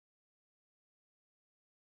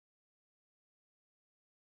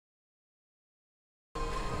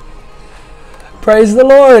Praise the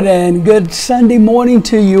Lord, and good Sunday morning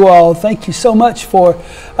to you all. Thank you so much for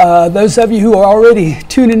those of you who are already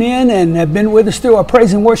tuning in and have been with us through our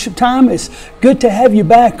praise and worship time. It's good to have you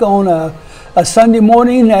back on a Sunday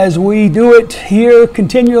morning as we do it here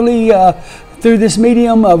continually through this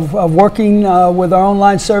medium of working with our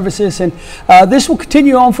online services. And this will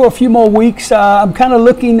continue on for a few more weeks. I'm kind of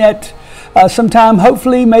looking at sometime,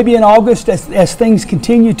 hopefully, maybe in August, as things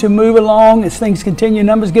continue to move along, as things continue,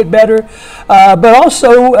 numbers get better. But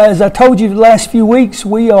also, as I told you the last few weeks,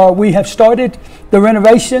 we have started the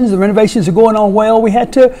renovations. The renovations are going on well. We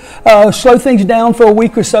had to slow things down for a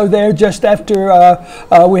week or so there, just after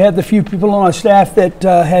we had the few people on our staff that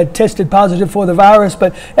had tested positive for the virus.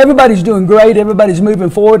 But everybody's doing great. Everybody's moving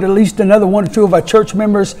forward. At least another one or two of our church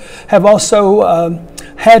members have also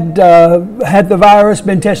had the virus,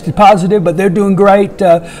 been tested positive, but they're doing great.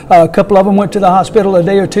 A couple of them went to the hospital a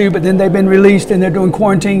day or two, but then they've been released and they're doing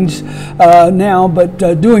quarantines now, but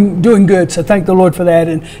doing good. So thank the Lord for that.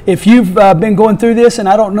 And if you've been going through this and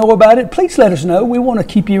I don't know about it, please let us know. We want to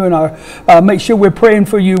keep you in our, make sure we're praying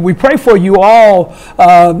for you. We pray for you all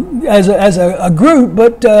as a group,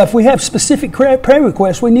 but if we have specific prayer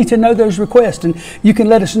requests, we need to know those requests. And you can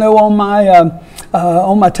let us know on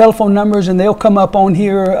my telephone numbers, and they'll come up on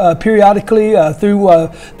here periodically through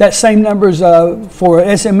that same numbers for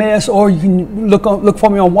SMS, or you can look for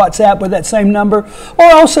me on WhatsApp with that same number,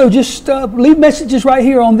 or also just leave messages right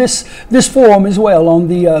here on this forum as well on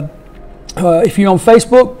the if you're on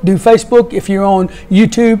Facebook, do Facebook. If you're on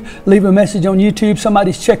YouTube, leave a message on YouTube.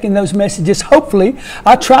 Somebody's checking those messages. Hopefully,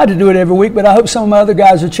 I try to do it every week, but I hope some of my other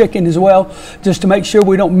guys are checking as well, just to make sure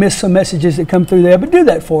we don't miss some messages that come through there. But do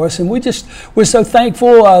that for us, and we're so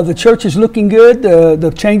thankful. The church is looking good.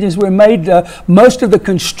 The changes were made. Most of the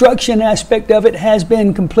construction aspect of it has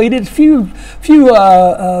been completed. Few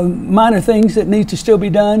minor things that need to still be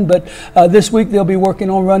done, but this week they'll be working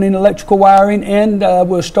on running electrical wiring, and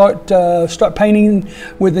we'll start painting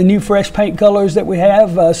with the new fresh paint colors that we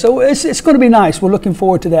have. So it's going to be nice. We're looking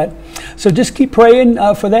forward to that. So just keep praying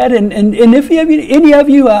for that. And if you have any of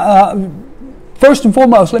you, first and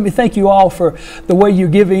foremost, let me thank you all for the way you're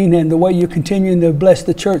giving and the way you're continuing to bless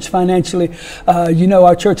the church financially. You know,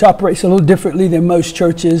 our church operates a little differently than most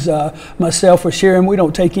churches. Myself or Sharon, we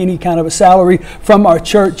don't take any kind of a salary from our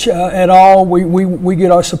church at all. We get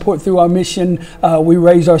our support through our mission. We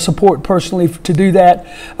raise our support personally to do that.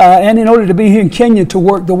 And in order to be here in Kenya to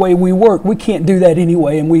work the way we work, we can't do that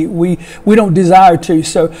anyway, and we don't desire to.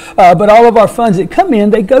 So, but all of our funds that come in,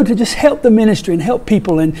 they go to just help the ministry and help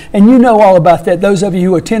people. And you know all about that. Those of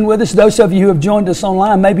you who attend with us, those of you who have joined us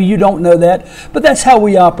online, maybe you don't know that, but that's how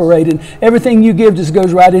we operate, and everything you give just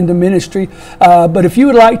goes right into ministry. But if you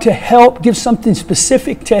would like to help, give something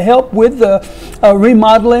specific to help with the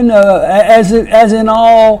remodeling, as in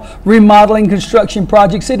all remodeling construction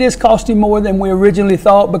projects, it is costing more than we originally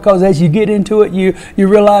thought, because as you get into it, you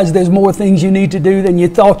realize there's more things you need to do than you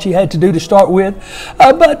thought you had to do to start with.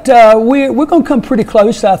 But we're going to come pretty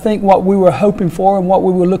close, I think, what we were hoping for and what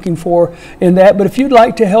we were looking for in that. But if you'd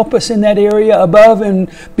like to help us in that area above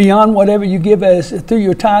and beyond whatever you give us through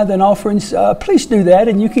your tithe and offerings, please do that.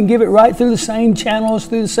 And you can give it right through the same channels,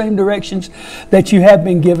 through the same directions that you have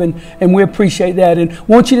been given. And we appreciate that. And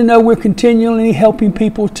want you to know we're continually helping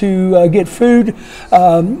people to get food.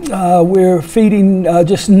 We're feeding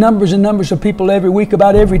just numbers and numbers of people every week.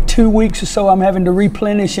 About every 2 weeks or so, I'm having to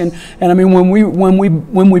replenish. And I mean,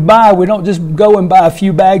 when we buy, we don't just go and buy a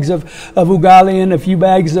few bags of ugali and a few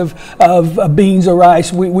bags of beans or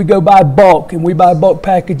rice. We go buy bulk, and we buy bulk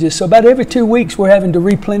packages. So about every 2 weeks we're having to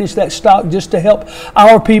replenish that stock just to help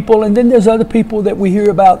our people. And then there's other people that we hear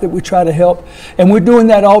about that we try to help. And we're doing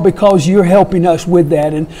that all because you're helping us with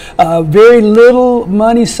that. And very little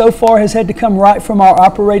money so far has had to come right from our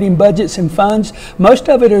operating budgets and funds. Most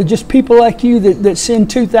of it are just people like you that send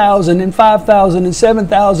 $2,000 and $5,000 and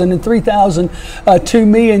 $7,000 and $3,000 to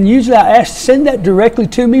me. And usually I ask to send that directly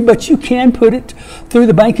to me, but you can put it through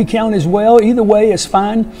the bank account as well. Either way is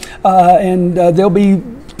fine, and there'll be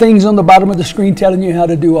things on the bottom of the screen telling you how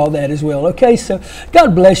to do all that as well. Okay, so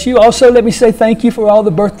God bless you. Also, let me say thank you for all the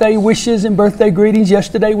birthday wishes and birthday greetings.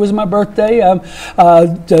 Yesterday was my birthday.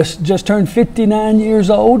 Just turned 59 years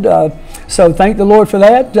old. So thank the Lord for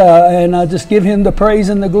that, and I just give Him the praise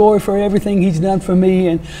and the glory for everything He's done for me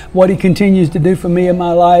and what He continues to do for me in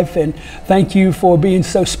my life. And thank you for being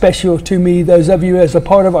so special to me, those of you as a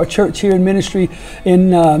part of our church here in ministry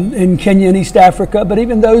in Kenya and East Africa, but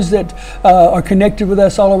even those that are connected with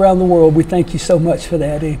us all all around the world. We thank you so much for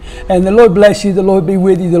that. And the Lord bless you. The Lord be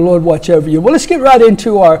with you. The Lord watch over you. Well, let's get right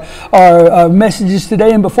into our messages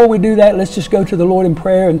today. And before we do that, let's just go to the Lord in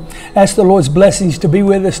prayer and ask the Lord's blessings to be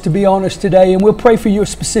with us, to be on us today. And we'll pray for your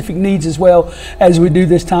specific needs as well as we do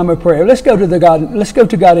this time of prayer. Let's go to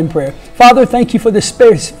God in prayer. Father, thank you for this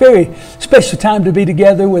very special time to be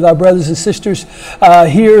together with our brothers and sisters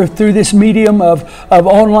here through this medium of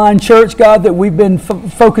online church, God, that we've been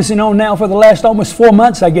focusing on now for the last almost 4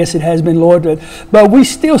 months, I guess it has been, Lord. But we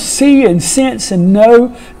still see and sense and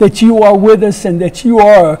know that you are with us and that you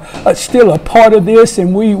are still a part of this.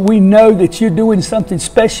 And we know that you're doing something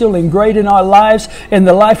special and great in our lives, in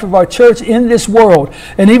the life of our church, in this world.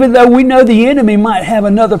 And even though we know the enemy might have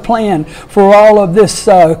another plan for all of this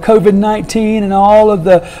COVID-19 and all of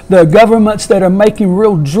the governments that are making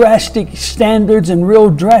real drastic standards and real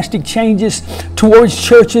drastic changes towards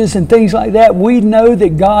churches and things like that, we know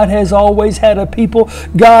that God has always had a people.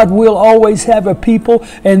 God will always have a people,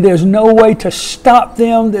 and there's no way to stop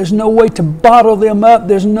them. There's no way to bottle them up.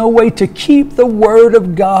 There's no way to keep the Word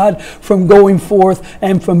of God from going forth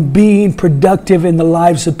and from being productive in the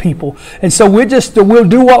lives of people. And so we'll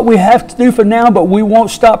do what we have to do for now, but we won't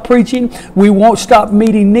stop preaching. We won't stop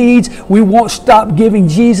meeting needs. We won't stop giving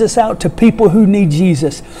Jesus out to people who need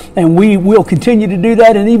Jesus. And we will continue to do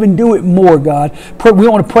that and even do it more, God. We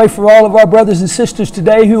want to pray for all of our brothers and sisters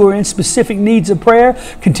today who are in specific needs of prayer.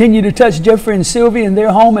 Continue to touch Jeffrey and Sylvia in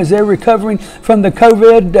their home as they're recovering from the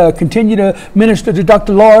COVID. Continue to minister to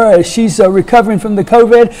Dr. Laura as she's recovering from the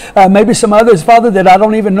COVID. Maybe some others, Father, that I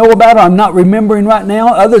don't even know about or I'm not remembering right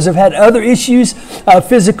now. Others have had other issues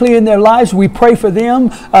physically in their lives. We pray for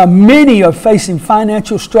them. Many are facing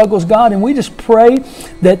financial struggles, God, and we just pray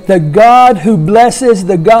that the God who blesses,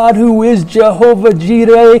 the God who is Jehovah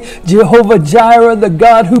Jireh, Jehovah Jireh, the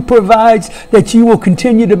God who provides, that you will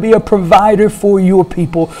continue to be a provider for your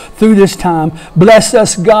people through this time. Bless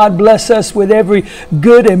us, God. Bless us with every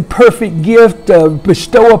good and perfect gift.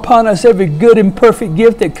 Bestow upon us every good and perfect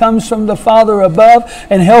gift that comes from the Father above,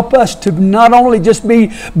 and help us to not only just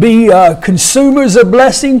be consumers of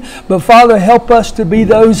blessing, but Father, help us to be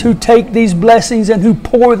those who take these blessings and who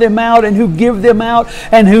pour them out and who give them out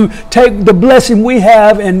and who take the blessing we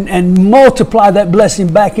have and multiply that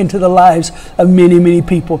blessing back into the lives of many, many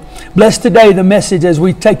people. Bless today the message as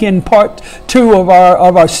we take in part 2 of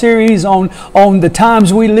our series on the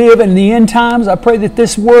times we live and the end times. I pray that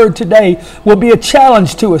this word today will be a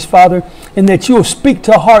challenge to us, Father, and that you will speak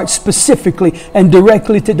to hearts specifically and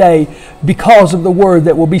directly today because of the word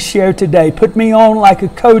that will be shared today. Put me on like a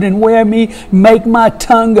coat and wear me. Make my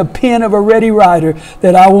tongue a pen of a ready writer,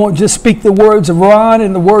 that I won't just speak the words of Ron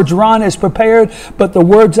and the words Ron has prepared, but the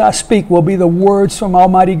words I speak will be the words from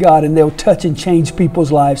Almighty God, and they'll touch and change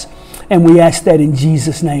people's lives. And we ask that in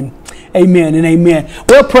Jesus' name. Amen and amen.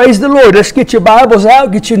 Well, praise the Lord. Let's get your Bibles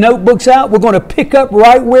out, get your notebooks out. We're going to pick up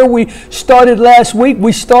right where we started last week.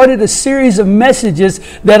 We started a series of messages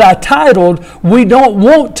that I titled, We Don't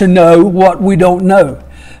Want to Know What We Don't Know.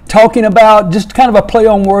 Talking about just kind of a play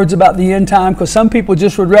on words about the end time, because some people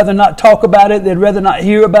just would rather not talk about it. They'd rather not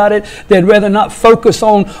hear about it. They'd rather not focus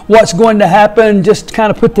on what's going to happen, just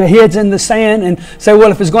kind of put their heads in the sand and say,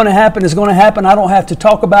 well, if it's going to happen, it's going to happen. I don't have to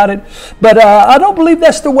talk about it. But I don't believe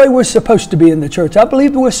that's the way we're supposed to be in the church. I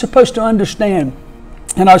believe that we're supposed to understand.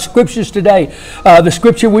 In our scriptures today, the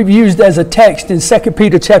scripture we've used as a text in 2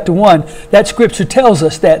 Peter chapter 1, that scripture tells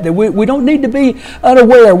us that we don't need to be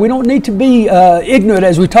unaware. We don't need to be ignorant,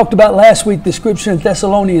 as we talked about last week, the scripture in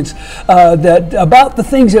Thessalonians, that about the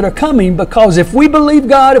things that are coming, because if we believe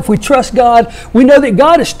God, if we trust God, we know that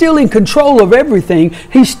God is still in control of everything.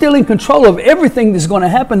 He's still in control of everything that's going to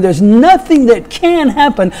happen. There's nothing that can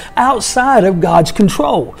happen outside of God's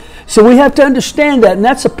control. So we have to understand that, and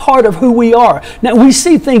that's a part of who we are. Now, we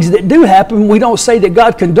see things that do happen. We don't say that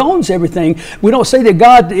God condones everything. We don't say that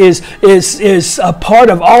God is a part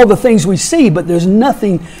of all the things we see, but there's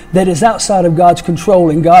nothing that is outside of God's control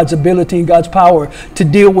and God's ability and God's power to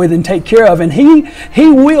deal with and take care of. And He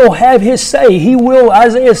will have His say. He will,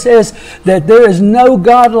 Isaiah says that there is no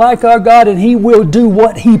God like our God, and He will do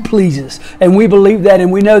what He pleases. And we believe that,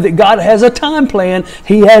 and we know that God has a time plan.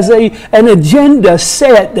 He has an agenda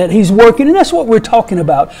set that He's working, and that's what we're talking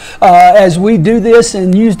about as we do this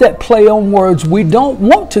and use that play on words. We don't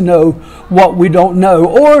want to know what we don't know,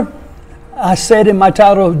 or I said in my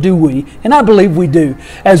title, do we? And I believe we do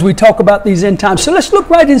as we talk about these end times. So let's look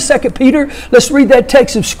right in 2 Peter. Let's read that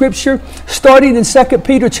text of Scripture starting in 2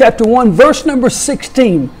 Peter chapter 1, verse number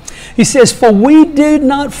 16. He says, "For we did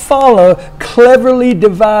not follow cleverly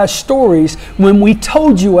devised stories when we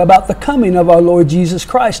told you about the coming of our Lord Jesus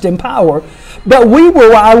Christ in power, but we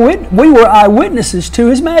were eyewitnesses to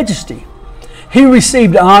His majesty. He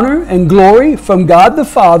received honor and glory from God the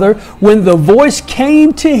Father when the voice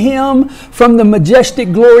came to Him from the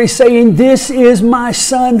majestic glory saying, 'This is my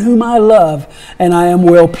Son whom I love, and I am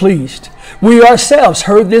well pleased.' We ourselves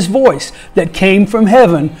heard this voice that came from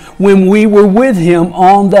heaven when we were with Him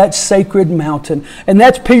on that sacred mountain." And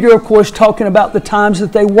that's Peter, of course, talking about the times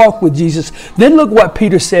that they walked with Jesus. Then look what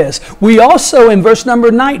Peter says. We also, in verse number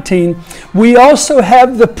 19, we also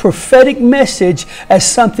have the prophetic message as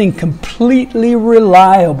something completely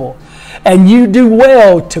reliable. And you do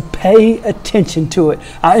well to pay attention to it.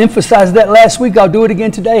 I emphasized that last week. I'll do it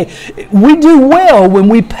again today. We do well when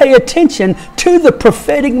we pay attention to the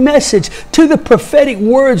prophetic message, to the prophetic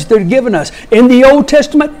words that are given us in the Old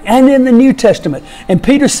Testament and in the New Testament. And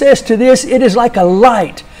Peter says to this, it is like a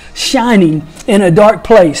light shining in a dark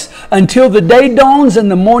place until the day dawns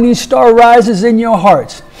and the morning star rises in your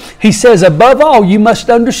hearts. He says, above all, you must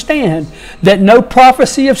understand that no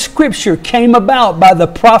prophecy of Scripture came about by the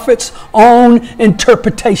prophet's own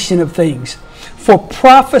interpretation of things. For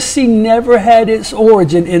prophecy never had its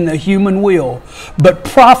origin in the human will, but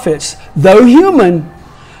prophets, though human,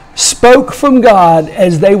 spoke from God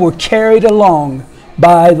as they were carried along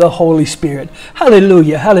by the Holy Spirit.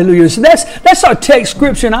 Hallelujah, hallelujah. So that's our text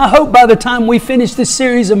scripture, and I hope by the time we finish this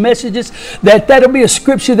series of messages that'll be a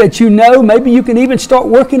scripture that you know. Maybe you can even start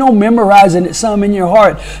working on memorizing it some in your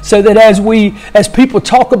heart, so that as people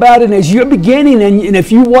talk about it, and as you're beginning, and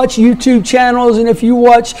if you watch YouTube channels and if you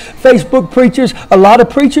watch Facebook preachers, a lot of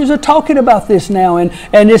preachers are talking about this now, and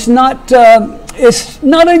it's not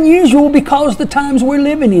unusual because the times we're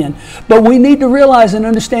living in. But we need to realize and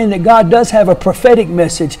understand that God does have a prophetic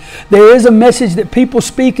message. There is a message that people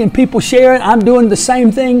speak and people share. I'm doing the same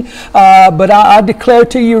thing, but I declare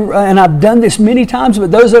to you, and I've done this many times, but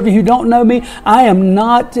those of you who don't know me, I am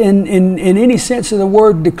not in any sense of the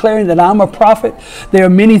word declaring that I'm a prophet. There are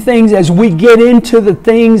many things as we get into the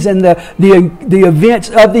things and the events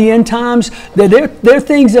of the end times, that there are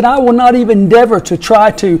things that I will not even endeavor to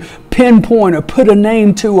try to pinpoint or put a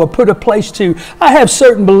name to or put a place to. I have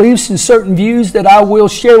certain beliefs and certain views that I will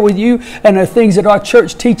share with you, and are things that our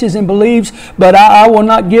church teaches and believes, but I will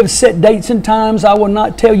not give set dates and times. I will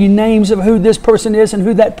not tell you names of who this person is and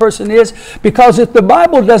who that person is, because if the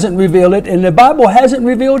Bible doesn't reveal it and the Bible hasn't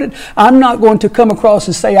revealed it, I'm not going to come across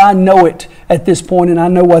and say I know it at this point and I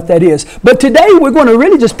know what that is. But today we're going to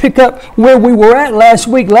really just pick up where we were at last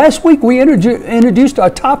week. Last week we introduced our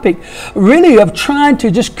topic really of trying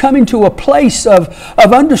to just come into a place of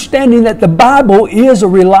understanding that the Bible is a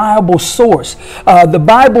reliable source. The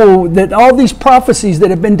Bible, that all these prophecies that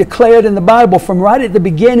have been declared in the Bible from right at the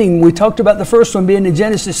beginning, we talked about the first one being in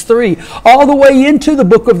Genesis 3, all the way into the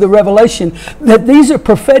book of the Revelation, that these are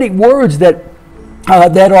prophetic words that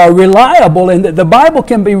are reliable and that the Bible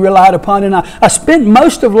can be relied upon. And I spent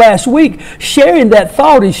most of last week sharing that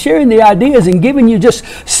thought and sharing the ideas and giving you just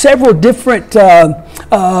several different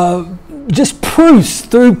just proofs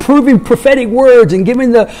through proving prophetic words and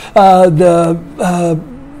giving the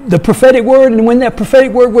prophetic word and when that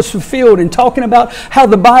prophetic word was fulfilled, and talking about how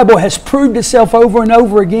the Bible has proved itself over and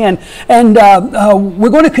over again. And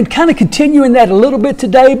we're going to kind of continue in that a little bit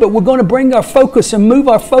today, but we're going to bring our focus and move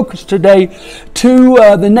our focus today to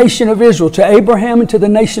the nation of Israel, to Abraham and to the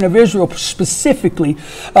nation of Israel specifically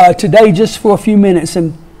today, just for a few minutes.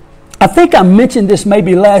 And I think I mentioned this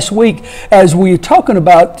maybe last week as we were talking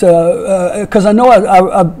about, because I know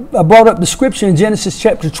I brought up the scripture in Genesis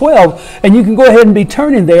chapter 12, and you can go ahead and be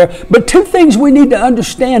turning there. But two things we need to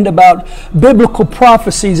understand about biblical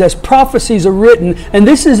prophecies as prophecies are written, and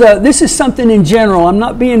this is something in general. I'm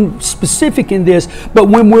not being specific in this, but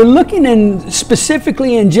when we're looking in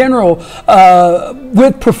specifically in general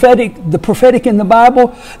with the prophetic in the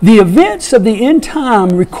Bible, the events of the end time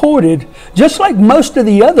recorded, just like most of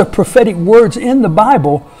the other prophetic words in the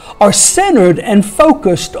Bible, are centered and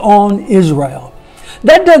focused on Israel.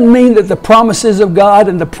 That doesn't mean that the promises of God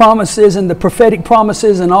and the promises and the prophetic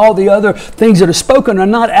promises and all the other things that are spoken are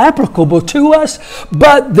not applicable to us,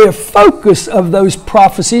 but the focus of those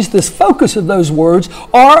prophecies, the focus of those words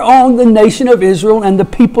are on the nation of Israel and the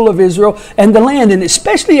people of Israel and the land. And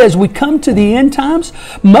especially as we come to the end times,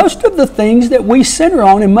 most of the things that we center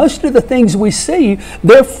on and most of the things we see,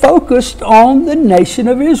 they're focused on the nation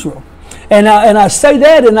of Israel. And I say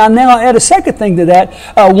that, and I now add a second thing to that.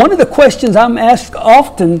 One of the questions I'm asked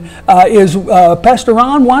often is, Pastor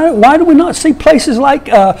Ron, why do we not see places like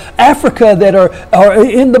Africa that are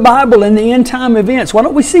in the Bible in the end time events? Why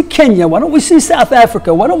don't we see Kenya? Why don't we see South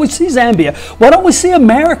Africa? Why don't we see Zambia? Why don't we see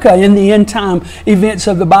America in the end time events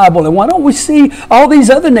of the Bible? And why don't we see all these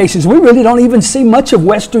other nations? We really don't even see much of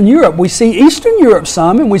Western Europe. We see Eastern Europe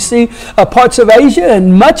some, and we see parts of Asia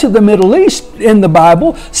and much of the Middle East in the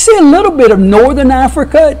Bible. See a little bit of Northern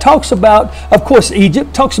Africa. It talks about, of course,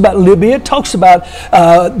 Egypt, talks about Libya, it talks about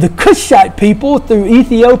the Cushite people through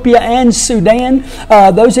Ethiopia and Sudan,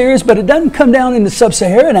 those areas, but it doesn't come down into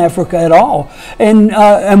Sub-Saharan Africa at all. And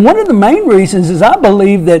one of the main reasons is I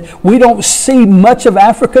believe that we don't see much of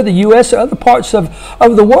Africa, the U.S., or other parts of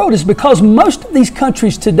the world is because most of these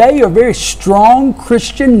countries today are very strong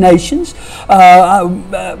Christian nations.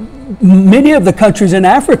 Many of the countries in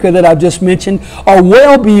Africa that I've just mentioned are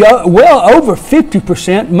well over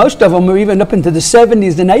 50%. Most of them are even up into the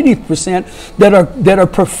 70s and 80% that are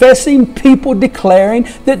professing people declaring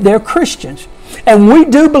that they're Christians. And we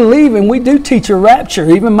do believe and we do teach a rapture.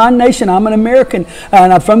 Even my nation, I'm an American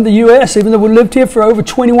and I'm from the U.S., even though we lived here for over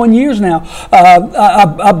 21 years now.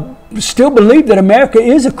 I still believe that America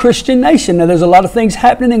is a Christian nation. Now, there's a lot of things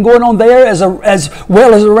happening and going on there as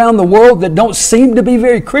well as around the world that don't seem to be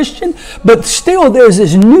very Christian, but still there's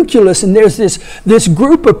this nucleus and there's this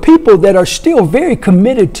group of people that are still very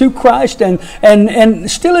committed to Christ and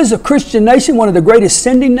still is a Christian nation, one of the greatest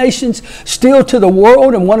sending nations still to the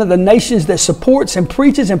world, and one of the nations that supports and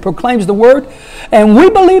preaches and proclaims the word. And we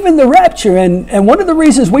believe in the rapture, and one of the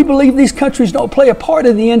reasons we believe these countries don't play a part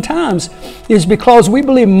in the end times is because we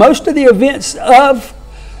believe most of the events of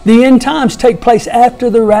the end times take place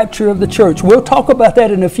after the rapture of the church. We'll talk about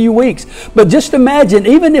that in a few weeks. But just imagine,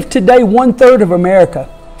 even if today 1/3 of America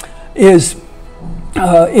is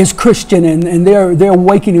Christian and they're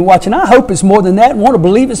waking and watching. I hope it's more than that. I want to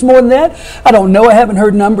believe it's more than that. I don't know. I haven't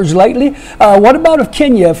heard numbers lately. What about of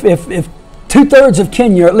Kenya? If 2/3 of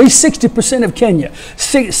Kenya, or at least 60% of Kenya,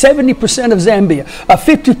 70% of Zambia,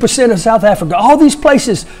 50% of South Africa, all these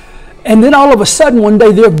places. And then all of a sudden, one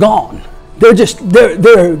day, they're gone.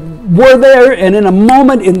 We're there, and in a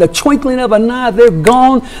moment, in the twinkling of an eye, they're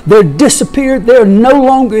gone. They're disappeared. They're no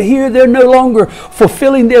longer here. They're no longer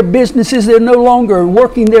fulfilling their businesses. They're no longer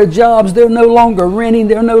working their jobs. They're no longer renting.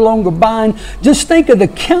 They're no longer buying. Just think of the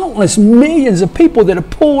countless millions of people that are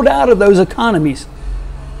pulled out of those economies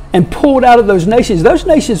and pulled out of those nations. Those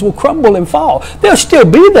nations will crumble and fall. They'll still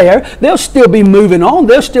be there. They'll still be moving on.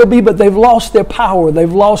 They'll still be, but they've lost their power.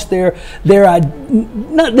 They've lost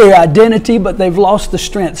not their identity, but they've lost the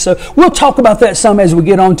strength. So we'll talk about that some as we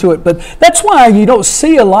get on to it. But that's why you don't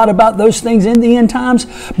see a lot about those things in the end times.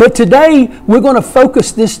 But today we're going to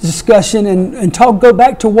focus this discussion and go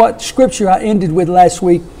back to what scripture I ended with last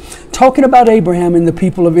week, talking about Abraham and the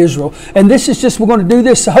people of Israel. And this is just, we're going to do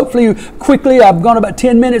this hopefully quickly. I've gone about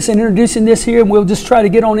 10 minutes in introducing this here, and we'll just try to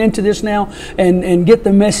get on into this now and get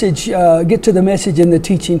the message, get to the message and the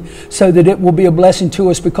teaching so that it will be a blessing to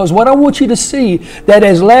us. Because what I want you to see, that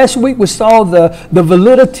as last week we saw the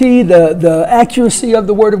validity, the accuracy of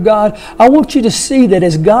the Word of God, I want you to see that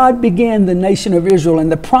as God began the nation of Israel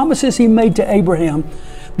and the promises He made to Abraham,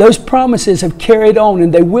 those promises have carried on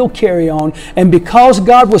and they will carry on. And because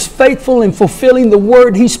God was faithful in fulfilling the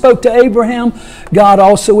word He spoke to Abraham, God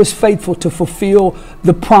also is faithful to fulfill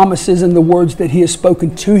the promises and the words that He has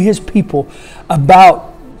spoken to His people about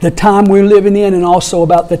the time we're living in and also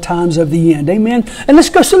about the times of the end. Amen. And let's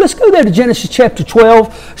go there to Genesis chapter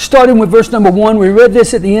 12, starting with verse number 1. We read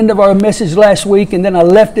this at the end of our message last week, and then I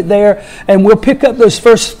left it there, and we'll pick up those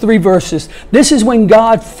first 3 verses. This is when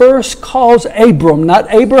God first calls Abram, not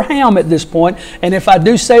Abraham at this point. And if I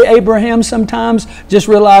do say Abraham sometimes, just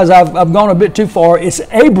realize I've gone a bit too far. It's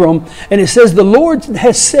Abram, and it says, the Lord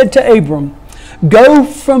has said to Abram, go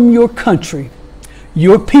from your country,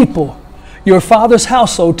 your people, your father's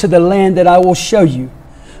household to the land that I will show you.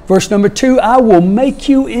 Verse number 2, I will make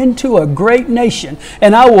you into a great nation,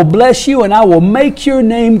 and I will bless you, and I will make your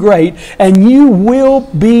name great, and you will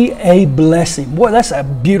be a blessing. Boy, that's a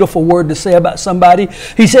beautiful word to say about somebody.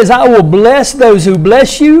 He says, I will bless those who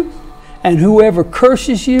bless you, and whoever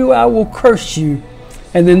curses you, I will curse you.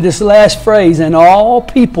 And then this last phrase, and all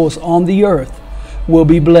peoples on the earth will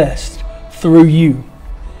be blessed through you.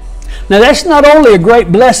 Now that's not only a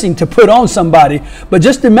great blessing to put on somebody, but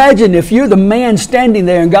just imagine if you're the man standing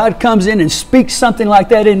there and God comes in and speaks something like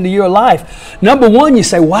that into your life. Number one, you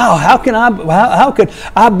say, wow, how could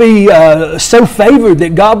I be so favored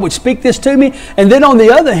that God would speak this to me? And then on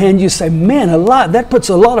the other hand, you say, man, that puts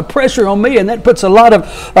a lot of pressure on me, and that puts a lot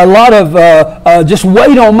of just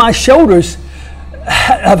weight on my shoulders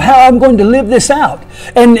of how I'm going to live this out.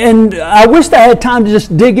 And I wish I had time to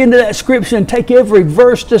just dig into that scripture and take every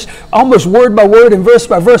verse just almost word by word and verse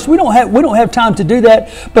by verse. We don't have time to do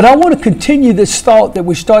that, but I want to continue this thought that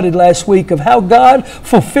we started last week of how God,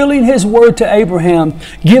 fulfilling His word to Abraham,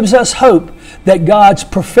 gives us hope that God's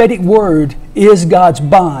prophetic word is God's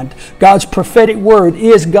bond. God's prophetic word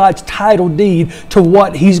is God's title deed to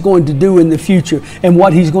what He's going to do in the future and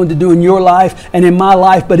what He's going to do in your life and in my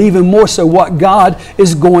life, but even more so what God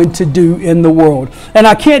is going to do in the world. And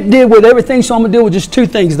I can't deal with everything, so I'm going to deal with just two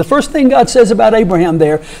things. The first thing God says about Abraham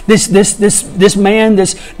there, this man,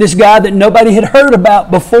 this guy that nobody had heard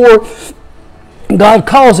about before God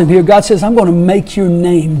calls him here, God says, I'm going to make your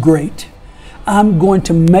name great. I'm going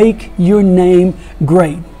to make your name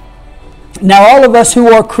great. Now, all of us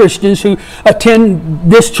who are Christians, who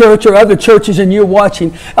attend this church or other churches and you're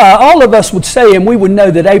watching, all of us would say, and we would know,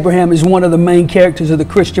 that Abraham is one of the main characters of the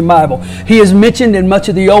Christian Bible. He is mentioned in much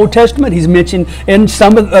of the Old Testament. He's mentioned in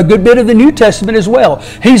a good bit of the New Testament as well.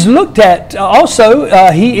 He's looked at also,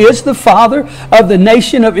 he is the father of the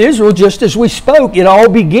nation of Israel, just as we spoke. It all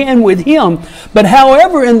began with him. But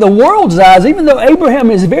however, in the world's eyes, even though Abraham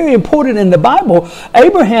is very important in the Bible,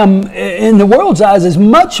 Abraham in the world's eyes is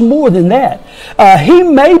much more than that. He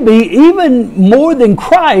may be even more than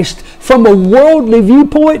Christ from a worldly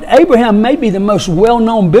viewpoint. Abraham may be the most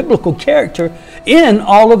well-known biblical character in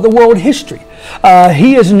all of the world history.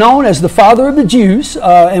 He is known as the father of the Jews,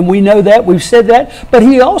 and we know that, we've said that, but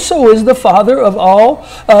he also is the father of all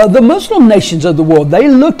the Muslim nations of the world. They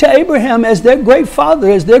look to Abraham as their great father,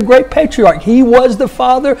 as their great patriarch. He was the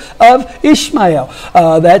father of Ishmael,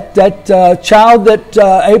 that child that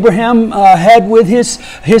Abraham had with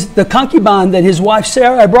the concubine that his wife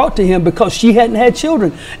Sarah brought to him because she hadn't had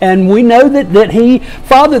children. And we know that he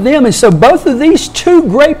fathered them. And so both of these two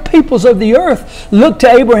great peoples of the earth look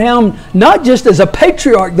to Abraham not just as a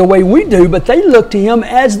patriarch the way we do, but they look to him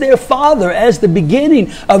as their father, as the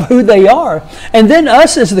beginning of who they are. And then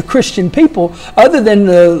us as the Christian people, other than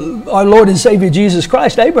our Lord and Savior Jesus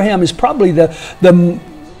Christ, Abraham is probably the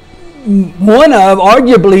one of,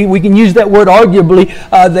 arguably, we can use that word arguably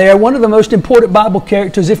there, one of the most important Bible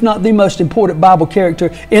characters, if not the most important Bible character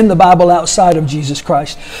in the Bible outside of Jesus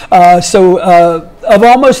Christ. Of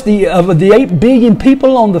almost the 8 billion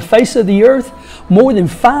people on the face of the earth, more than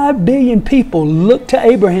 5 billion people look to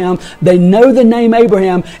Abraham. They know the name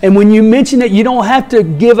Abraham. And when you mention it, you don't have to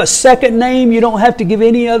give a second name. You don't have to give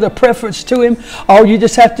any other preference to him. All you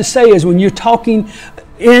just have to say is, when you're talking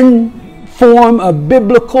in form of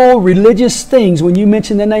biblical, religious things, when you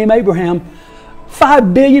mention the name Abraham,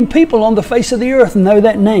 5 billion people on the face of the earth know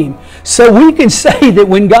that name. So we can say that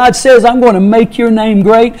when God says, I'm going to make your name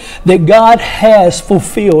great, that God has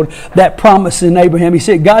fulfilled that promise in Abraham. He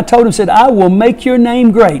said, God told him, I will make your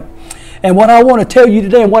name great. And what I want to tell you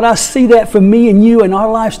today, and what I see that for me and you in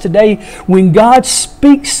our lives today, when God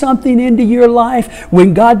speaks something into your life,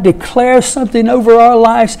 when God declares something over our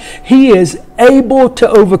lives, He is able to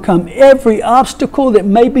overcome every obstacle that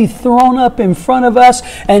may be thrown up in front of us,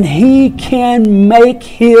 and He can make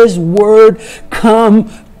His word come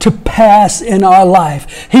to pass in our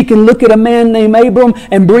life. He can look at a man named Abram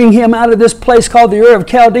and bring him out of this place called the Ur of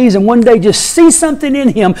Chaldees, and one day just see something in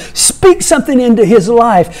him, speak something into his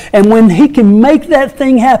life. And when He can make that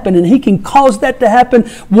thing happen and He can cause that to happen,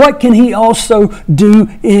 what can He also do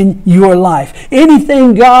in your life?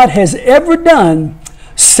 Anything God has ever done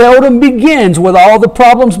seldom begins with all the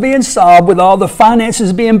problems being solved, with all the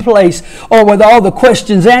finances being placed, or with all the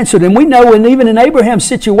questions answered. And we know, and even in Abraham's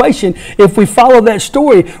situation, if we follow that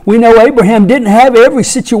story, we know Abraham didn't have every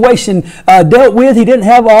situation dealt with. He didn't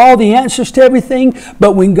have all the answers to everything.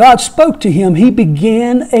 But when God spoke to him, he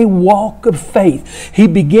began a walk of faith. He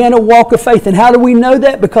began a walk of faith. And how do we know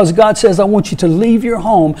that? Because God says, I want you to leave your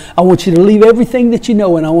home. I want you to leave everything that you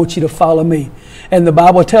know, and I want you to follow me. And the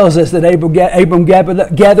Bible tells us that Abram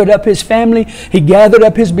gathered up his family, he gathered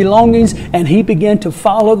up his belongings, and he began to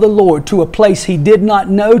follow the Lord to a place he did not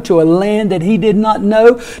know, to a land that he did not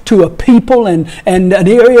know, to a people and an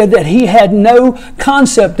area that he had no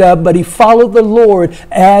concept of, but he followed the Lord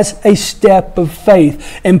as a step of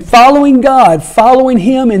faith. And following God, following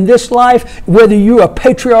him in this life, whether you're a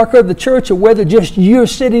patriarch of the church or whether just you're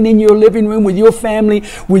sitting in your living room with your family,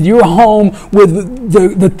 with your home, with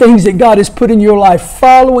the things that God has put in your life,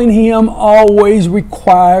 following him always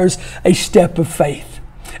requires a step of faith.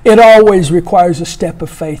 It always requires a step of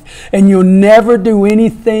faith. And you'll never do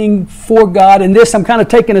anything for God. And this, I'm kind of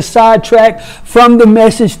taking a sidetrack from the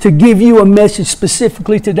message to give you a message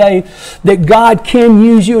specifically today that God can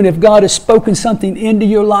use you. And if God has spoken something into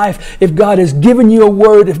your life, if God has given you a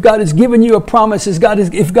word, if God has given you a promise, if God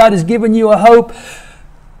has given you a hope,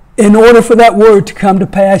 in order for that word to come to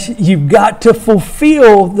pass, you've got to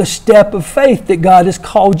fulfill the step of faith that God has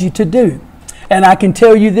called you to do. And I can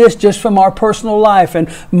tell you this just from our personal life and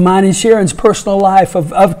mine and Sharon's personal life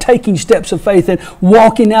of taking steps of faith and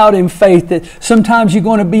walking out in faith, that sometimes you're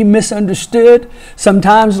going to be misunderstood.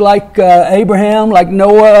 Sometimes like Abraham, like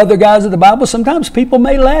Noah, other guys of the Bible, sometimes people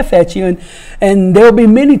may laugh at you. And there'll be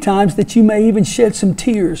many times that you may even shed some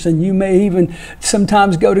tears. And you may even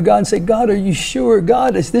sometimes go to God and say, God, are you sure?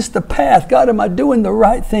 God, is this the path? God, am I doing the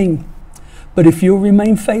right thing? But if you'll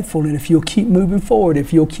remain faithful and if you'll keep moving forward,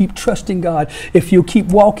 if you'll keep trusting God, if you'll keep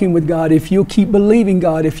walking with God, if you'll keep believing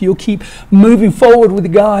God, if you'll keep moving forward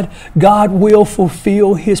with God, God will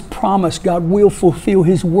fulfill his promise. God will fulfill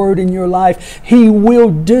his word in your life. He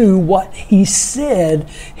will do what he said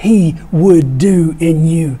he would do in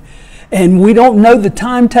you. And we don't know the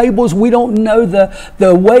timetables. We don't know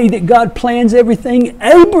the way that God plans everything.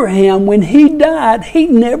 Abraham, when he died, he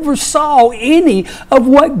never saw any of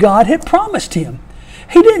what God had promised him.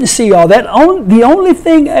 He didn't see all that. The only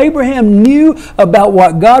thing Abraham knew about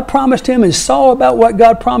what God promised him and saw about what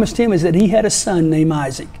God promised him is that he had a son named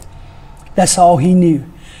Isaac. That's all he knew.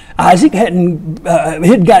 Isaac had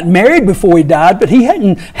gotten married before he died, but he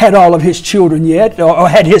hadn't had all of his children yet, or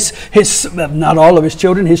had his not all of his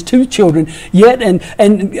children, his 2 children yet. And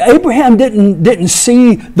Abraham didn't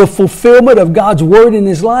see the fulfillment of God's word in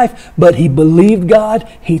his life, but he believed God,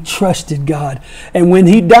 he trusted God. And when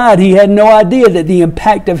he died, he had no idea that the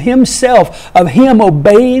impact of himself, of him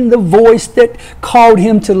obeying the voice that called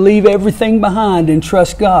him to leave everything behind and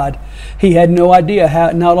trust God, he had no idea how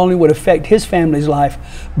it not only would affect his family's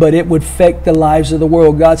life, but it would affect the lives of the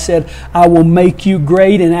world. God said, I will make you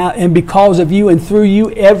great, and because of you and through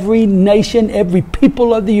you, every nation, every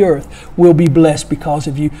people of the earth will be blessed because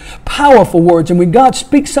of you. Powerful words. And when God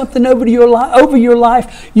speaks something over your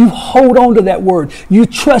life, you hold on to that word. You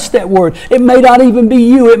trust that word. It may not even be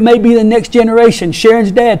you. It may be the next generation.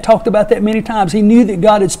 Sharon's dad talked about that many times. He knew that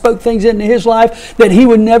God had spoke things into his life that he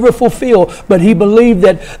would never fulfill, but he believed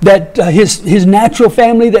that his natural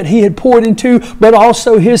family that he had poured into, but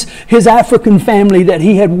also his African family that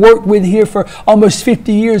he had worked with here for almost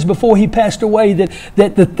 50 years before he passed away,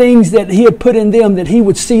 that the things that he had put in them, that he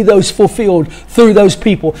would see those fulfilled through those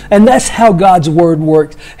people. And that's how God's word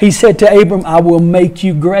works. He said to Abram, I will make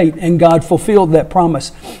you great. And God fulfilled that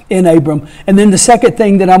promise in Abram. And then the second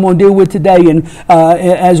thing that I'm going to deal with today, and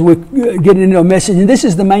as we're getting into a message, and this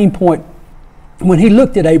is the main point. When he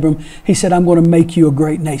looked at Abram, he said, I'm going to make you a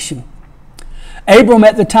great nation. Abraham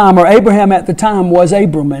at the time was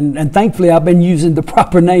Abram, and thankfully I've been using the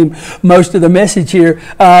proper name most of the message here,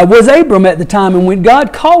 was Abram at the time. And when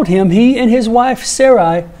God called him, he and his wife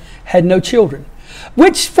Sarai had no children,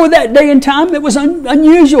 which for that day and time, it was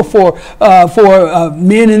unusual for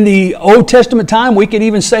men in the Old Testament time. We could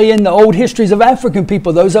even say in the old histories of African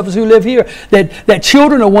people, those of us who live here, that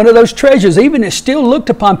children are one of those treasures. Even it's still looked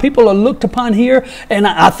upon. People are looked upon here, and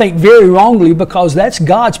I think very wrongly, because that's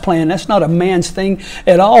God's plan. That's not a man's thing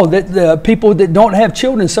at all. That the people that don't have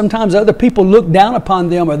children, sometimes other people look down upon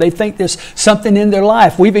them, or they think there's something in their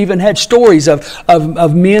life. We've even had stories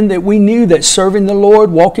of men that we knew that serving the Lord,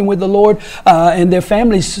 walking with the Lord, and their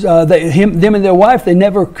families, them and their wife, they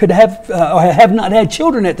never could have or have not had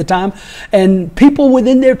children at the time. And people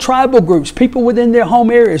within their tribal groups, people within their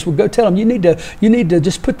home areas would go tell them, you need to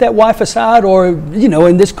just put that wife aside, or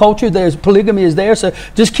in this culture there's polygamy is there, so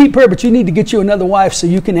just keep her, but you need to get you another wife so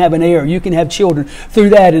you can have an heir, you can have children through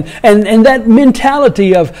that. And that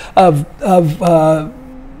mentality of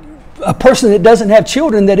a person that doesn't have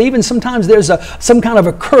children, that even sometimes there's some kind of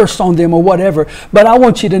a curse on them or whatever. But I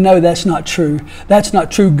want you to know that's not true. That's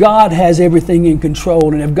not true. God has everything in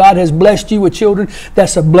control. And if God has blessed you with children,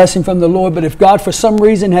 that's a blessing from the Lord. But if God for some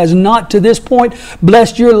reason has not to this point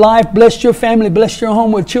blessed your life, blessed your family, blessed your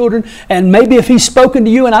home with children, and maybe if He's spoken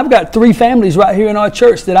to you, and I've got 3 families right here in our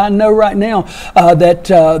church that I know right now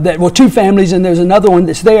well, 2 families, and there's another one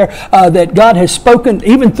that's there, that God has spoken,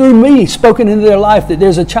 even through me, spoken into their life, that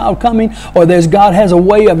there's a child coming, or God has a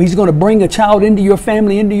way of He's going to bring a child into your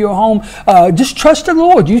family, into your home. Just trust the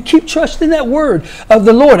Lord. You keep trusting that word of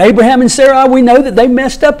the Lord. Abraham and Sarah, we know that they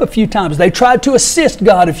messed up a few times. They tried to assist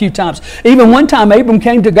God a few times. Even one time Abram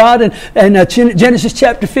came to God in Genesis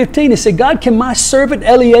chapter 15 and said, God, can my servant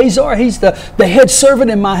Eliezer, he's the head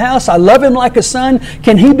servant in my house, I love him like a son,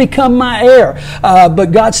 can he become my heir?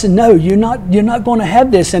 But God said, no, you're not going to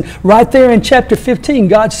have this. And right there in chapter 15,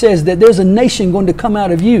 God says that there's a nation going to come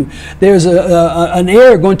out of you. There's an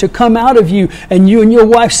heir going to come out of you, and you and your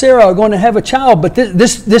wife Sarah are going to have a child. But this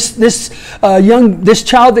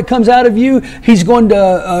child that comes out of you, he's going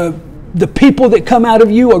to the people that come out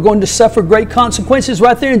of you are going to suffer great consequences.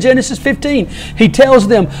 Right there in Genesis 15, He tells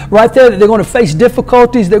them right there that they're going to face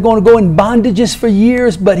difficulties. They're going to go in bondages for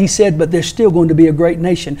years. But He said, but they're still going to be a great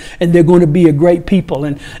nation, and they're going to be a great people.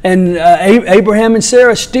 And Abraham and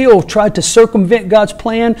Sarah still tried to circumvent God's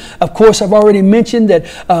plan. Of course, I've already mentioned that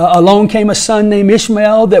along came a son named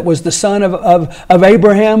Ishmael that was the son of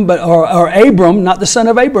Abraham, or Abram, not the son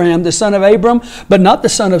of Abraham, the son of Abram, but not the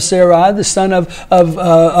son of Sarai, the son of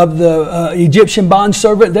the Egyptian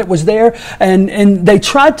bondservant that was there. And they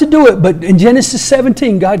tried to do it, but in Genesis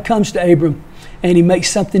 17, God comes to Abram and He makes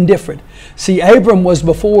something different. See, Abram was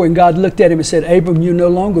before, and God looked at him and said, Abram, you're no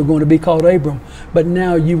longer going to be called Abram, but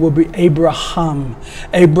now you will be Abraham.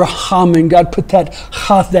 Abraham, and God put that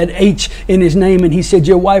H in his name, and He said,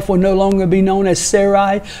 your wife will no longer be known as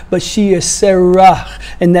Sarai, but she is Sarah.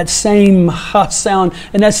 And that same ha sound,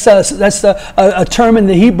 and that's a term in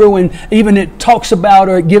the Hebrew, and even it talks about,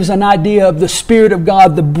 or it gives an idea of the Spirit of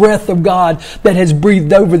God, the breath of God that has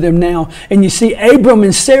breathed over them now. And you see, Abram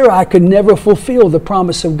and Sarai could never fulfill the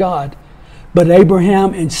promise of God. But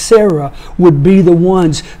Abraham and Sarah would be the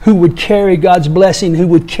ones who would carry God's blessing, who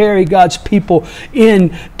would carry God's people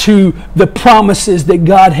into the promises that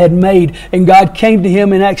God had made. And God came to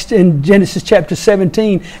him in Genesis chapter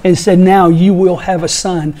 17 and said, now you will have a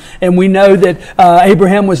son. And we know that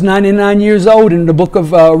Abraham was 99 years old. And the book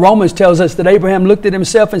of Romans tells us that Abraham looked at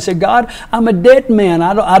himself and said, God, I'm a dead man.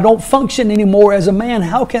 I don't function anymore as a man.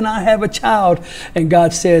 How can I have a child? And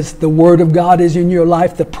God says, the word of God is in your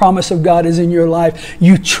life. The promise of God is in your life.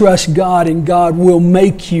 You trust God, and God will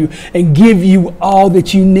make you and give you all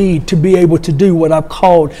that you need to be able to do what I've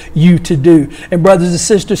called you to do. And brothers and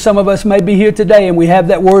sisters, some of us may be here today and we have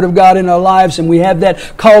that word of God in our lives, and we have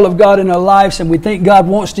that call of God in our lives, and we think God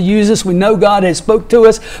wants to use us. We know God has spoke to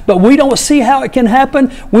us, but we don't see how it can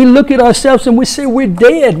happen. We look at ourselves and we say we're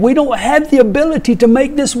dead. We don't have the ability to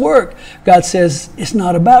make this work. God says it's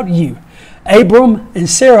not about you. Abram and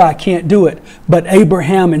Sarai can't do it, but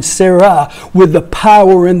Abraham and Sarah, with the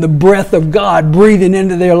power and the breath of God breathing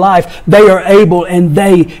into their life, they are able and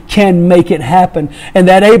they can make it happen. And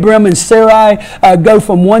that Abram and Sarai go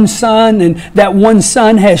from one son, and that one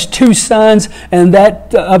son has 2 sons, and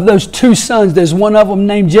that of those 2 sons, there's one of them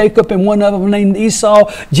named Jacob and one of them named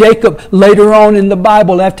Esau. Jacob, later on in the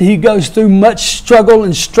Bible, after he goes through much struggle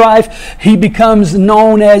and strife, he becomes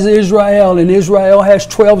known as Israel, and Israel has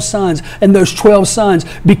 12 sons. And those 12 sons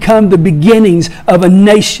become the beginnings of a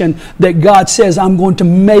nation that God says, I'm going to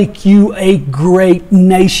make you a great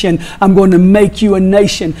nation. I'm going to make you a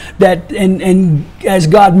nation that, and as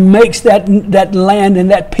God makes that land and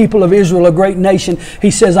that people of Israel a great nation,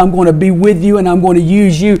 He says, I'm going to be with you and I'm going to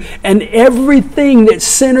use you. And everything that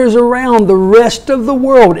centers around the rest of the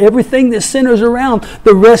world, everything that centers around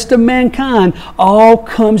the rest of mankind, all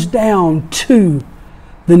comes down to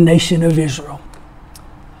the nation of Israel.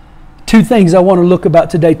 2 things I want to look about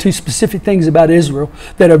today, 2 specific things about Israel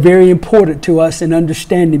that are very important to us in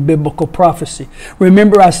understanding biblical prophecy.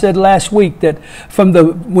 Remember, I said last week that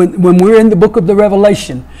when we're in the book of the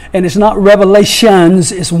Revelation, and it's not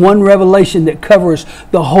revelations, it's one revelation that covers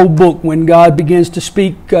the whole book. When God begins to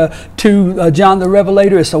speak to to John the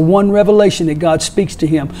Revelator. It's a one revelation that God speaks to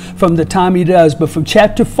him from the time he does. But from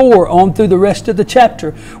chapter 4 on through the rest of the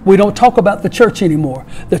chapter, we don't talk about the church anymore.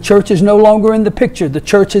 The church is no longer in the picture. The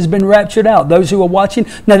church has been raptured out. Those who are watching,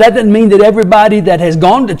 now that doesn't mean that everybody that has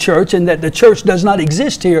gone to church and that the church does not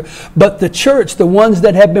exist here, but the church, the ones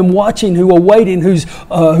that have been watching, who are waiting, whose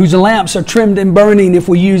lamps are trimmed and burning, if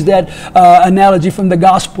we use that analogy from the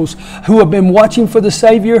Gospels, who have been watching for the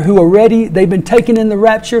Savior, who are ready, they've been taken in the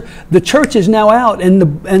rapture. The church is now out, and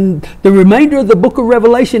the remainder of the book of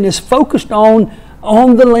Revelation is focused on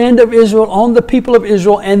the land of Israel, on the people of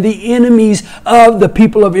Israel, and the enemies of the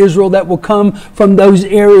people of Israel that will come from those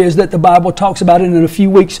areas that the Bible talks about. And in a few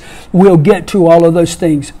weeks, we'll get to all of those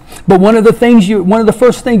things. But one of the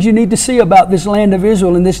first things you need to see about this land of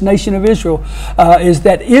Israel and this nation of Israel is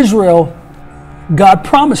that Israel, God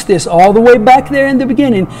promised this all the way back there in the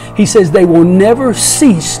beginning. He says they will never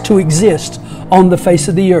cease to exist on the face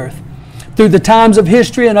of the earth. Through the times of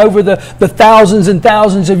history and over the thousands and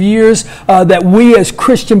thousands of years that we as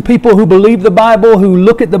Christian people who believe the Bible, who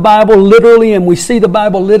look at the Bible literally, and we see the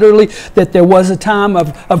Bible literally, that there was a time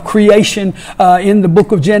of creation in the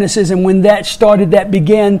book of Genesis. And when that started, that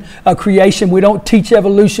began creation. We don't teach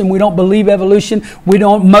evolution. We don't believe evolution. We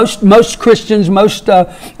don't, most Christians,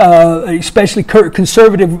 especially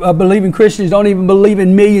conservative believing Christians, don't even believe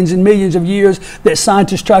in millions and millions of years that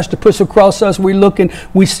scientists tries to push across us. We look and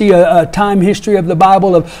we see a time history of the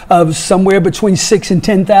Bible of somewhere between 6,000 and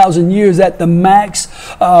 10,000 years at the max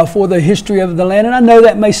for the history of the land. And I know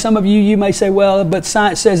that some of you may say, well, but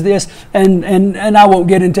science says this, and I won't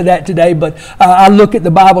get into that today, but I look at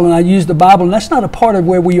the Bible and I use the Bible, and that's not a part of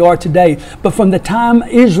where we are today. But from the time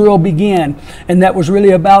Israel began, and that was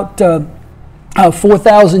really about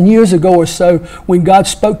 4,000 years ago or so, when God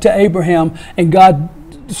spoke to Abraham and God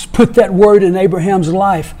put that word in Abraham's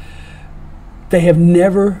life, they have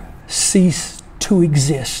never ceased to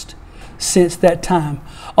exist since that time.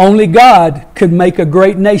 Only God could make a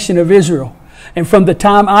great nation of Israel. And from the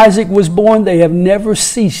time Isaac was born, they have never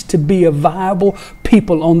ceased to be a viable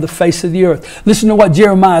people on the face of the earth. Listen to what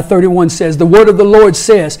Jeremiah 31 says. The word of the Lord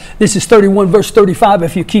says, this is 31 verse 35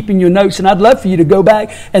 if you're keeping your notes, and I'd love for you to go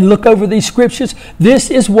back and look over these scriptures. This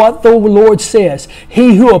is what the Lord says.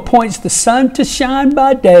 He who appoints the sun to shine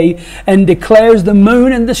by day and declares the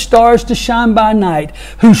moon and the stars to shine by night,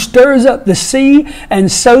 who stirs up the sea and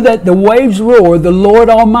so that the waves roar, the Lord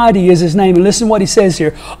Almighty is his name. And listen to what he says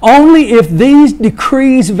here. Only if these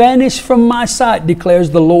decrees vanish from my sight,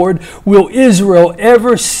 declares the Lord, will Israel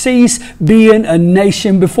ever cease being a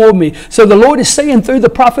nation before me. So the Lord is saying through the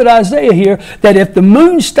prophet Isaiah here that if the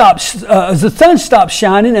moon stops, the sun stops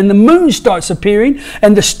shining and the moon starts appearing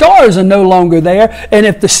and the stars are no longer there, and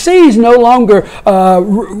if the seas no longer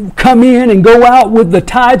come in and go out with the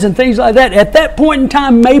tides and things like that, at that point in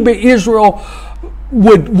time maybe Israel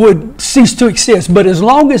would cease to exist. But as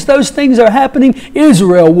long as those things are happening,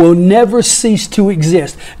 Israel will never cease to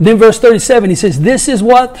exist. Then verse 37, he says, this is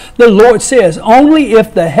what the Lord says. Only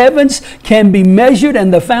if the heavens can be measured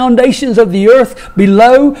and the foundations of the earth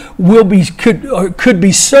below could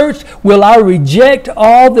be searched, will I reject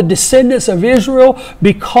all the descendants of Israel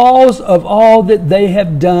because of all that they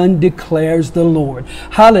have done, declares the Lord.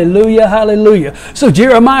 Hallelujah, hallelujah. So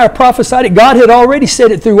Jeremiah prophesied it. God had already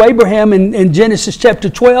said it through Abraham in Genesis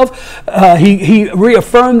chapter 12. He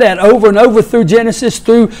reaffirmed that over and over through Genesis,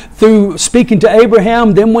 through speaking to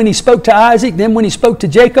Abraham, then when he spoke to Isaac, then when he spoke to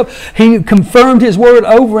Jacob, he confirmed his word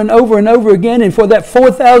over and over and over again. And for that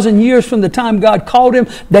 4,000 years from the time God called him,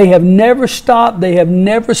 they have never stopped, they have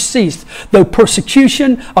never ceased. Though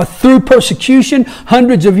persecution, or through persecution,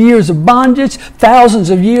 hundreds of years of bondage,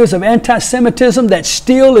 thousands of years of anti-Semitism that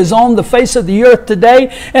still is on the face of the earth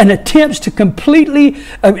today, and attempts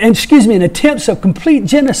of complete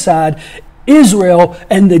genocide, Israel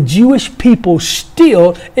and the Jewish people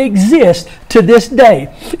still exist to this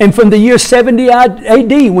day. And from the year 70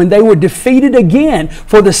 AD, when they were defeated again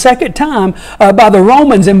for the second time by the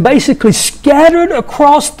Romans and basically scattered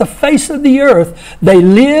across the face of the earth, they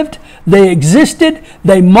lived, they existed,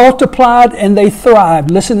 they multiplied, and they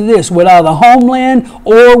thrived. Listen to this, without a homeland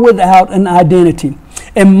or without an identity.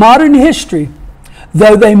 In modern history,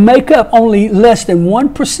 though they make up only less than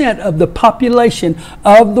 1% of the population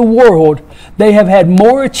of the world, they have had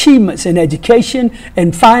more achievements in education,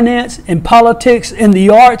 in finance, in politics, in the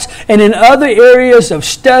arts, and in other areas of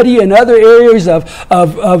study and other areas of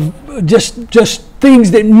just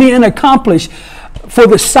things that men accomplish. For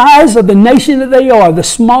the size of the nation that they are, the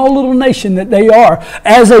small little nation that they are,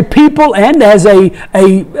 as a people and as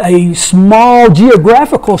a small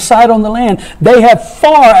geographical site on the land, they have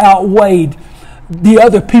far outweighed the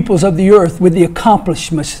other peoples of the earth with the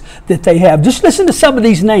accomplishments that they have. Just listen to some of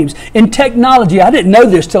these names. In technology, I didn't know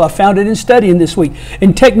this till I found it in studying this week.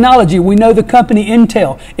 In technology, we know the company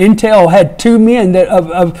Intel. Intel had two men that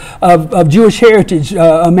of Jewish heritage,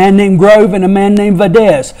 a man named Grove and a man named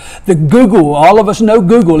Vadez. The Google, all of us know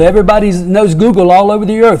Google. Everybody knows Google all over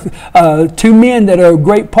the earth. Two men that are a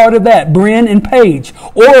great part of that, Brin and Page.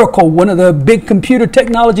 Oracle, one of the big computer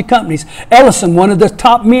technology companies. Ellison, one of the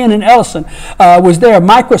top men in Ellison, was there.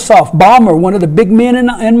 Microsoft, Ballmer, one of the big men in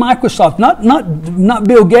Microsoft. Not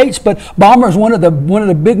Bill Gates, but Ballmer is one of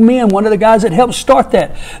the big men, one of the guys that helped start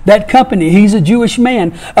that company. He's a Jewish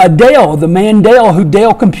man. Dell, the man Dell, who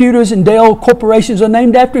Dell Computers and Dell Corporations are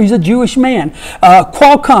named after, he's a Jewish man.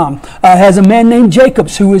 Qualcomm has a man named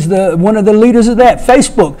Jacobs, who is one of the leaders of that.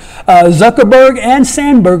 Facebook, Zuckerberg and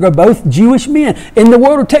Sandberg are both Jewish men. In the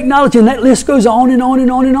world of technology, and that list goes on and on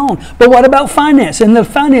and on and on. But what about finance? In the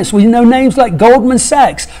finance, we know names like Goldman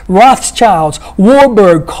Sachs, Rothschilds,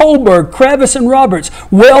 Warburg, Kohlberg, Kravis and Roberts,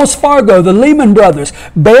 Wells Fargo, the Lehman Brothers,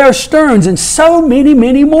 Bear Stearns, and so many,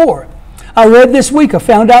 many more. I read this week, I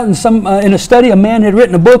found out in a study, a man had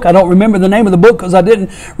written a book. I don't remember the name of the book because I didn't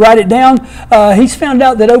write it down. He's found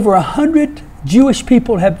out that over 100 Jewish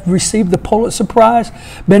people have received the Pulitzer Prize,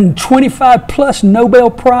 been 25 plus Nobel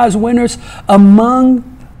Prize winners among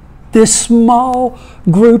this small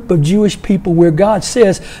group of Jewish people, where God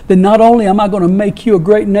says that not only am I going to make you a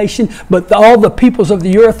great nation, but all the peoples of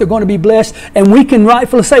the earth are going to be blessed. And we can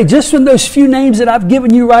rightfully say, just from those few names that I've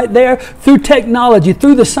given you right there, through technology,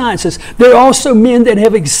 through the sciences, there are also men that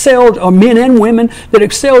have excelled, or men and women that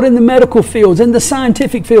excelled in the medical fields, in the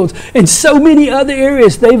scientific fields, in so many other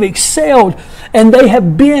areas. They've excelled, and they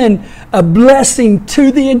have been a blessing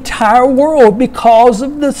to the entire world because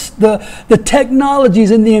of the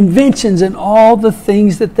technologies and the inventions and all the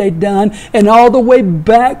things that they've done. And all the way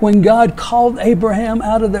back when God called Abraham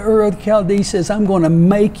out of the Ur of the Chaldees, says, I'm going to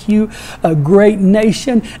make you a great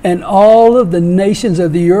nation, and all of the nations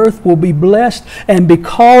of the earth will be blessed. And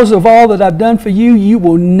because of all that I've done for you, you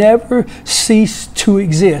will never cease to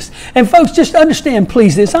exist. And folks, just understand,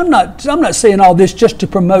 please, this. I'm not saying all this just to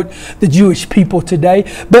promote the Jewish people today,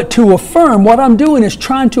 but to affirm. What I'm doing is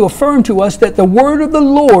trying to affirm to us that the word of the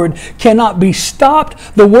Lord cannot be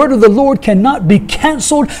stopped, the word of the Lord cannot be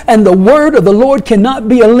canceled, and the word of the Lord cannot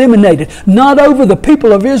be eliminated. Not over the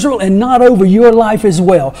people of Israel, and not over your life as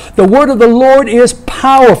well. The word of the Lord is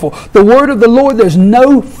powerful. The word of the Lord, there's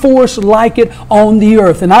no force like it on the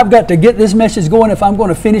earth. And I've got to get this message going if I'm going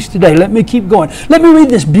to finish today. Let me keep going. Let me read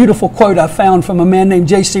this beautiful quote I found from a man named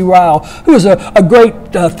J.C. Ryle, who is a great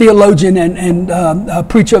theologian and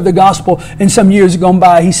preacher of the gospel in some years gone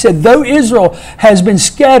by. He said, though Israel has been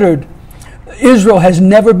scattered, Israel has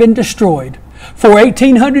never been destroyed. For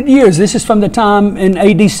 1,800 years, this is from the time in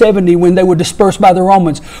AD 70 when they were dispersed by the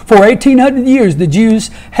Romans. For 1,800 years, the Jews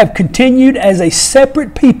have continued as a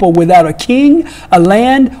separate people without a king, a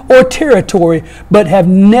land, or territory, but have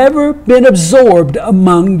never been absorbed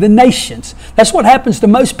among the nations. That's what happens to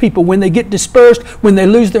most people when they get dispersed, when they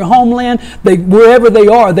lose their homeland. Wherever they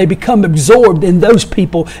are, they become absorbed in those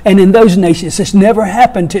people and in those nations. This never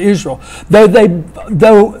happened to Israel. Though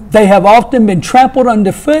they have often been trampled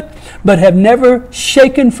underfoot, but have never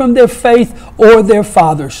shaken from their faith or their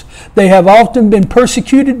fathers. They have often been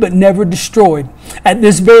persecuted but never destroyed. At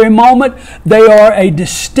this very moment, they are a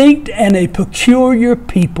distinct and a peculiar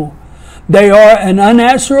people. They are an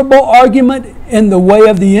unanswerable argument in the way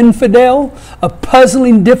of the infidel, a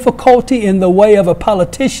puzzling difficulty in the way of a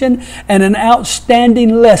politician, and an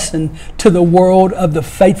outstanding lesson to the world of the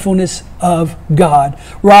faithfulness of God.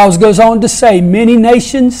 Riles goes on to say, Many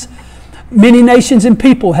nations and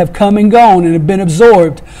people have come and gone and have been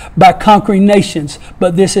absorbed by conquering nations,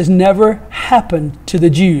 but this has never happened to the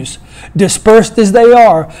Jews. Dispersed as they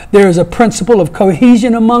are, there is a principle of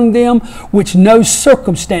cohesion among them which no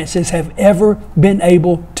circumstances have ever been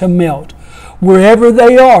able to melt. Wherever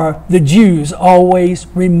they are, the Jews always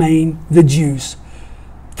remain the Jews.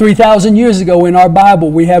 3,000 years ago in our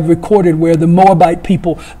Bible, we have recorded where the Moabite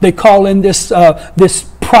people, they call in this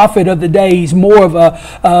prophet of the days, more of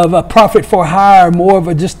a prophet for hire, more of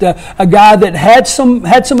a guy that had some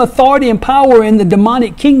authority and power in the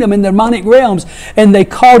demonic kingdom, in the demonic realms, and they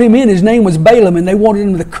called him in. His name was Balaam, and they wanted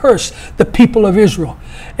him to curse the people of Israel.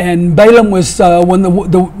 And Balaam was when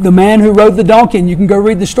the man who rode the donkey, and you can go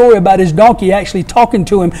read the story about his donkey actually talking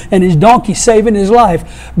to him and his donkey saving his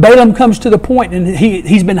life. Balaam comes to the point, and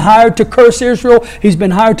he's been hired to curse Israel. He's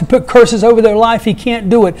been hired to put curses over their life. He can't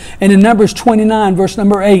do it. And in Numbers 29, verse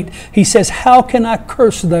number 8, he says, how can I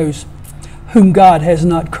curse those whom God has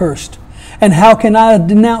not cursed? And how can I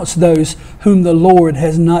denounce those whom the Lord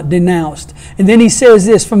has not denounced? And then he says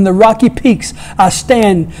this, from the rocky peaks I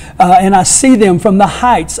stand and I see them. From the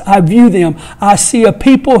heights I view them. I see a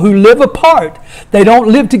people who live apart. They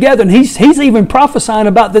don't live together. And he's even prophesying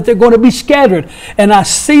about that they're going to be scattered. And I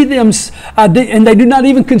see them, and they do not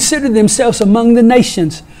even consider themselves among the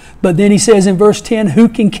nations. But then he says in verse 10, who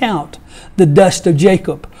can count the dust of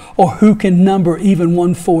Jacob? Or who can number even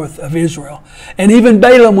 1/4 of Israel? And even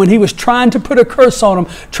Balaam, when he was trying to put a curse on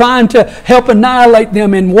them, trying to help annihilate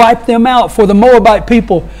them and wipe them out for the Moabite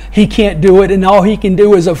people, he can't do it. And all he can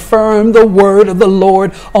do is affirm the word of the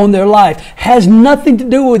Lord on their life. Has nothing to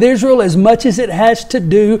do with Israel as much as it has to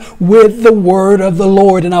do with the word of the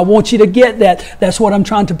Lord. And I want you to get that. That's what I'm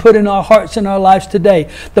trying to put in our hearts and our lives today.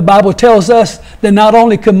 The Bible tells us that not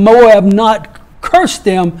only can Moab not curse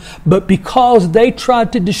them, but because they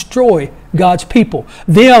tried to destroy God's people.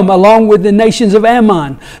 Them, along with the nations of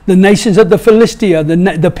Ammon, the nations of the Philistia,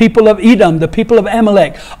 the people of Edom, the people of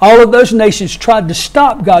Amalek, all of those nations tried to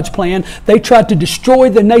stop God's plan. They tried to destroy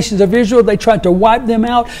the nations of Israel. They tried to wipe them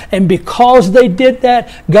out. And because they did that,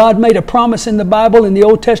 God made a promise in the Bible, in the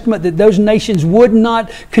Old Testament, that those nations would not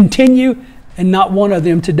continue, and not one of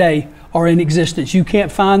them today are in existence. You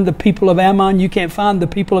can't find the people of Ammon. You can't find the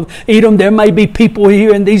people of Edom. There may be people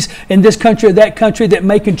here in this country or that country that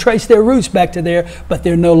may can trace their roots back to there, but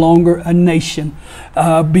they're no longer a nation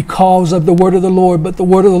because of the word of the Lord. But the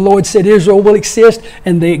word of the Lord said Israel will exist,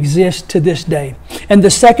 and they exist to this day. And the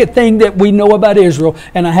second thing that we know about Israel,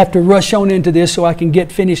 and I have to rush on into this so I can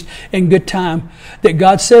get finished in good time, that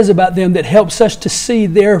God says about them that helps us to see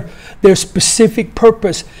their specific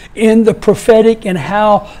purpose in the prophetic and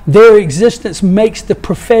how their existence makes the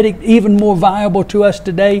prophetic even more viable to us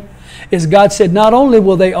today, is God said not only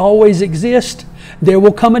will they always exist, there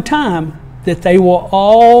will come a time that they will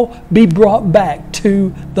all be brought back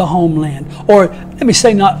to the homeland. Or let me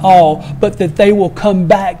say not all, but that they will come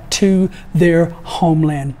back to their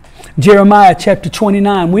homeland. Jeremiah chapter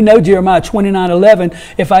 29. We know Jeremiah 29:11.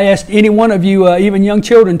 If I asked any one of you, even young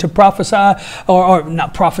children, to prophesy, or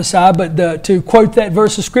not prophesy, but to quote that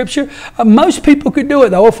verse of Scripture, most people could do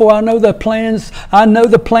it. Oh, for I know the plans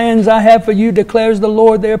I have for you, declares the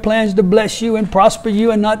Lord. They are plans to bless you and prosper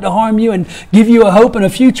you and not to harm you and give you a hope and a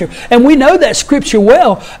future. And we know that Scripture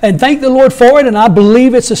well, and thank the Lord for it, and I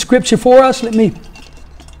believe it's a Scripture for us. Let me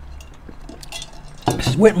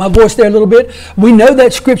wet my voice there a little bit. We know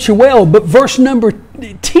that Scripture well, but verse number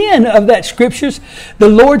 10 of that Scriptures, the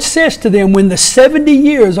Lord says to them, when the 70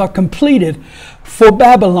 years are completed for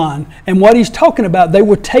Babylon, and what he's talking about, they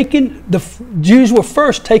were taken, the Jews were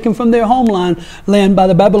first taken from their homeland by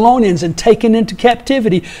the Babylonians and taken into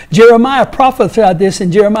captivity. Jeremiah prophesied this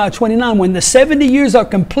in Jeremiah 29, when the 70 years are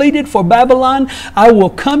completed for Babylon, I will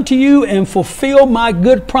come to you and fulfill my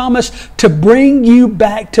good promise to bring you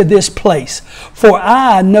back to this place. For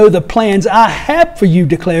I know the plans I have for you,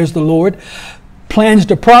 declares the Lord. Plans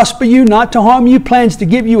to prosper you, not to harm you, plans to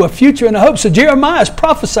give you a future and a hope. So Jeremiah is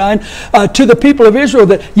prophesying to the people of Israel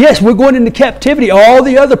that, yes, we're going into captivity. All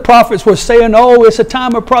the other prophets were saying, oh, it's a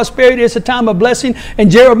time of prosperity, it's a time of blessing.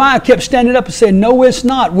 And Jeremiah kept standing up and saying, no, it's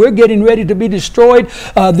not. We're getting ready to be destroyed.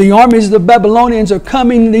 The armies of the Babylonians are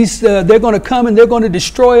coming. They're going to come and they're going to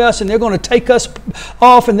destroy us, and they're going to take us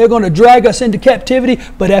off, and they're going to drag us into captivity.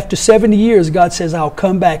 But after 70 years, God says, I'll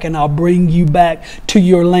come back and I'll bring you back to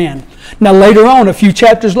your land. Now later on, a few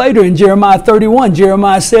chapters later in Jeremiah 31,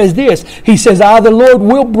 Jeremiah says this. He says, I, the Lord,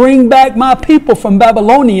 will bring back my people from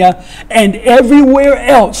Babylonia and everywhere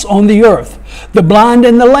else on the earth. The blind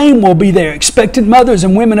and the lame will be there. Expectant mothers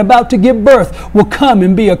and women about to give birth will come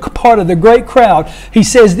and be a part of the great crowd. He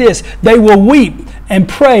says this, they will weep and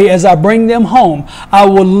pray as I bring them home. I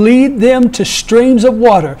will lead them to streams of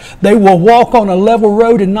water. They will walk on a level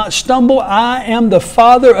road and not stumble. I am the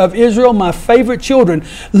Father of Israel, my favorite children.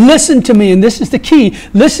 Listen to me, and this is the key.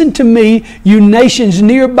 Listen to me, you nations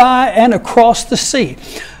nearby and across the sea.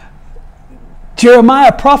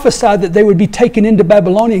 Jeremiah prophesied that they would be taken into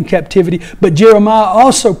Babylonian captivity, but Jeremiah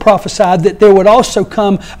also prophesied that there would also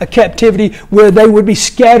come a captivity where they would be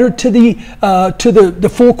scattered to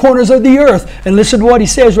the four corners of the earth. And listen to what he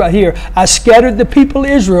says right here. I scattered the people of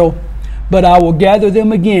Israel, but I will gather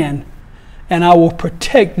them again, and I will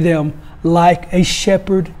protect them like a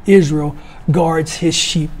shepherd Israel guards his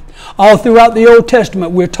sheep. All throughout the Old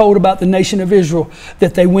Testament, we're told about the nation of Israel,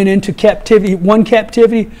 that they went into captivity, one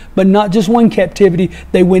captivity, but not just one captivity,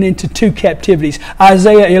 they went into two captivities.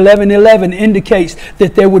 Isaiah 11:11 indicates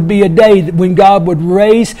that there would be a day when God would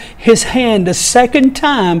raise his hand a second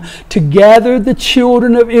time to gather the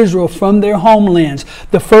children of Israel from their homelands.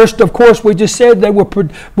 The first, of course, we just said they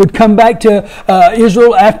would come back to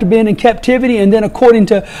Israel after being in captivity, and then according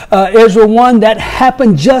to Ezra 1, that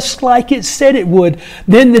happened just like it said it would.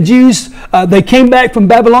 Then the Jews, they came back from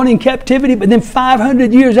Babylonian captivity, but then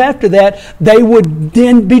 500 years after that, they would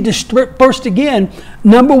then be dispersed again.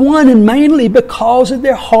 Number one, and mainly because of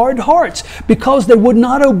their hard hearts, because they would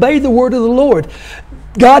not obey the word of the Lord.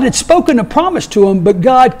 God had spoken a promise to them, but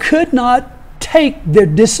God could not take their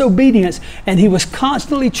disobedience, and he was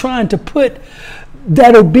constantly trying to put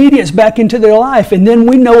that obedience back into their life. And then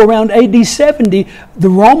we know around AD 70, the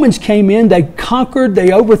Romans came in, they conquered,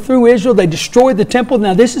 they overthrew Israel, they destroyed the temple.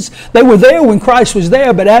 Now they were there when Christ was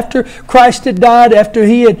there, but after Christ had died, after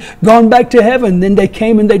he had gone back to heaven, then they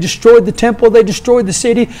came and they destroyed the temple, they destroyed the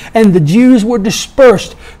city, and the Jews were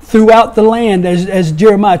dispersed throughout the land, as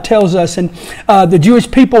Jeremiah tells us. And the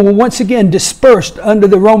Jewish people were once again dispersed under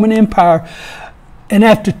the Roman Empire. And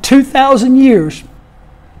after 2,000 years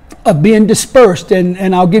of being dispersed,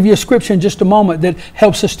 and I'll give you a scripture in just a moment that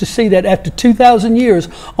helps us to see that after 2,000 years,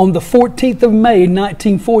 on the 14th of May,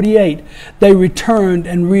 1948, they returned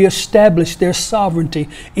and reestablished their sovereignty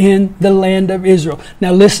in the land of Israel.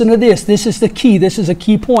 Now listen to this. This is the key. This is a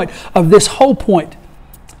key point of this whole point.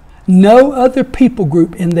 No other people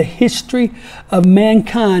group in the history of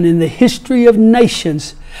mankind, in the history of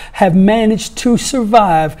nations, have managed to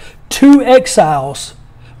survive two exiles,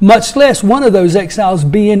 much less one of those exiles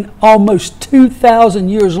being almost 2,000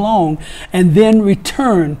 years long, and then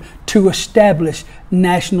return to establish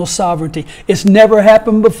national sovereignty. It's never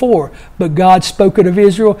happened before, but God spoke it of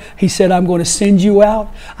Israel. He said, I'm going to send you out.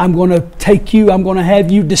 I'm going to take you. I'm going to have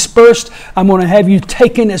you dispersed. I'm going to have you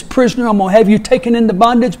taken as prisoner. I'm going to have you taken into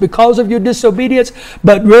bondage because of your disobedience.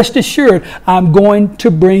 But rest assured, I'm going to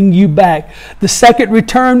bring you back. The second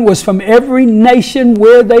return was from every nation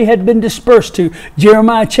where they had been dispersed to.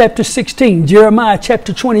 Jeremiah chapter 16, Jeremiah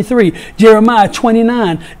chapter 23, Jeremiah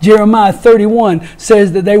 29, Jeremiah 31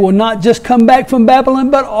 says that they will not just come back from Babylon,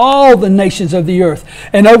 but all the nations of the earth.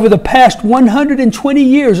 And over the past 120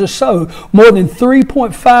 years or so, more than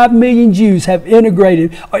 3.5 million Jews have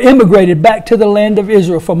immigrated back to the land of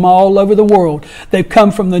Israel from all over the world. They've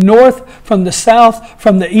come from the north, from the south,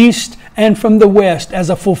 from the east, and from the west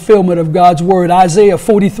as a fulfillment of God's word. Isaiah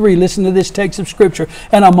 43, listen to this text of scripture,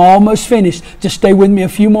 and I'm almost finished. Just stay with me a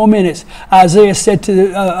few more minutes. Isaiah said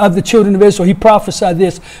to of the children of Israel, he prophesied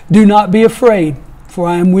this, do not be afraid, for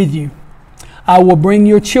I am with you. I will bring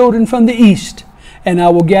your children from the east, and I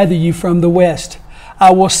will gather you from the west.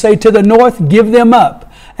 I will say to the north, give them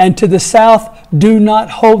up, and to the south, do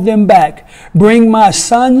not hold them back. Bring my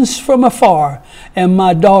sons from afar, and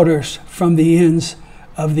my daughters from the ends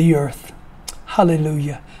of the earth.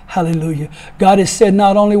 Hallelujah. Hallelujah. God has said,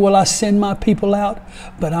 not only will I send my people out,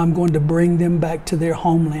 but I'm going to bring them back to their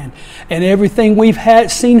homeland. And everything we've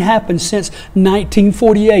seen happen since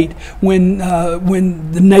 1948, when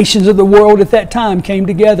the nations of the world at that time came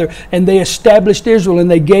together and they established Israel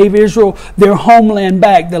and they gave Israel their homeland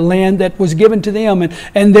back, the land that was given to them.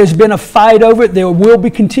 And there's been a fight over it. There will be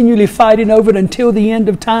continually fighting over it until the end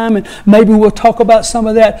of time. And maybe we'll talk about some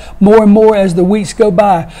of that more and more as the weeks go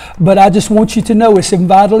by. But I just want you to know it's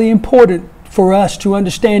vitally important for us to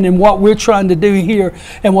understand and what we're trying to do here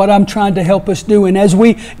and what I'm trying to help us do. And as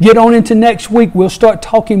we get on into next week, we'll start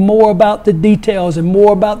talking more about the details and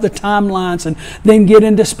more about the timelines, and then get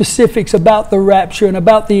into specifics about the rapture and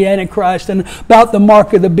about the Antichrist and about the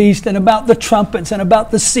mark of the beast and about the trumpets and about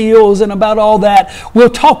the seals and about all that. We'll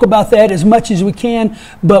talk about that as much as we can,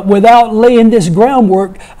 but without laying this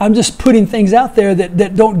groundwork, I'm just putting things out there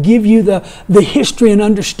that don't give you the history and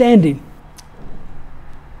understanding.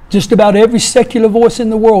 Just about every secular voice in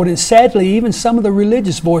the world, and sadly even some of the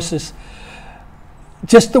religious voices,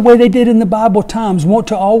 just the way they did in the Bible times, want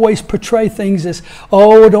to always portray things as,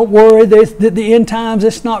 oh, don't worry, the end times,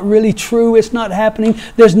 it's not really true, it's not happening,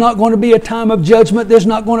 there's not going to be a time of judgment, there's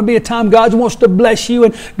not going to be a time God wants to bless you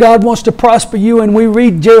and God wants to prosper you. And we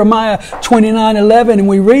read Jeremiah 29:11 and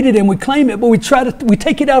we read it and we claim it, but we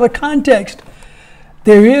take it out of context.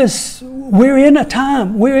 We're in a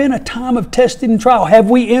time of testing and trial. Have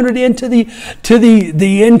we entered into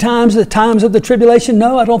the end times, the times of the tribulation?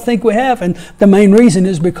 No, I don't think we have. And the main reason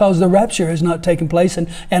is because the rapture has not taken place. And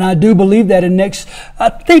I do believe that I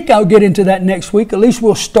think I'll get into that next week. At least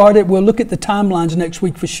we'll start it. We'll look at the timelines next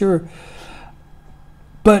week for sure.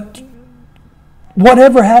 But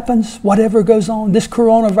whatever happens, whatever goes on, this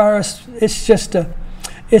coronavirus,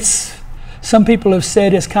 it's some people have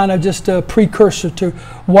said it's kind of just a precursor to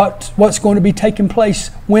what's going to be taking place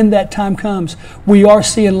when that time comes. We are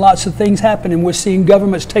seeing lots of things happening. We're seeing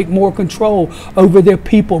governments take more control over their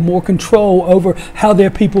people, more control over how their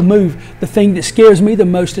people move. The thing that scares me the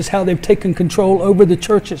most is how they've taken control over the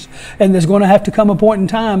churches. And there's going to have to come a point in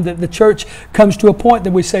time that the church comes to a point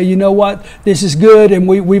that we say, you know what, this is good, and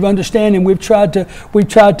we've understand, and we've tried to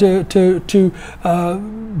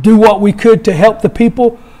do what we could to help the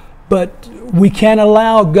people. But we can't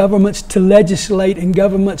allow governments to legislate and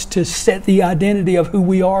governments to set the identity of who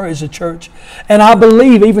we are as a church. And I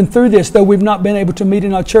believe even through this, though we've not been able to meet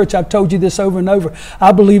in our church, I've told you this over and over,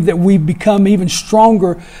 I believe that we've become even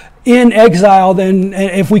stronger in exile than,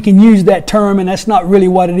 if we can use that term, and that's not really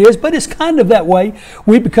what it is, but it's kind of that way.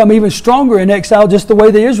 We become even stronger in exile, just the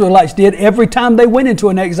way the Israelites did. Every time they went into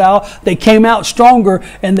an exile, they came out stronger,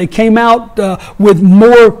 and they came out with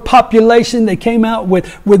more population. They came out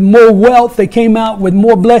with more wealth. They came out with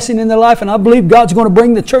more blessing in their life, and I believe God's going to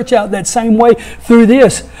bring the church out that same way through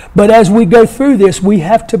this. But as we go through this, we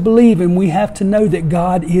have to believe, and we have to know that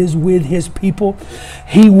God is with His people.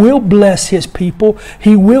 He will bless His people.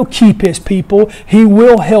 He will keep His people. He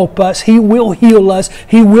will help us. He will heal us.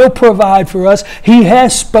 He will provide for us. He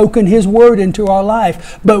has spoken His word into our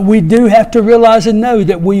life. But we do have to realize and know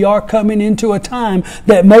that we are coming into a time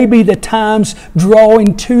that may be the time's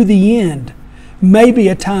drawing to the end. Maybe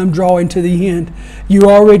a time drawing to the end.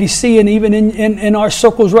 You're already seeing, even in our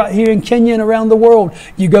circles right here in Kenya and around the world,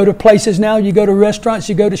 you go to places now, you go to restaurants,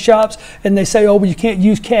 you go to shops, and they say, oh, well, you can't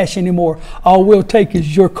use cash anymore. All we'll take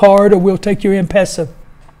is your card, or we'll take your M-Pesa.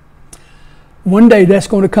 One day that's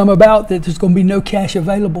going to come about that there's going to be no cash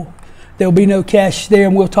available. There'll be no cash there,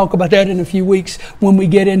 and we'll talk about that in a few weeks when we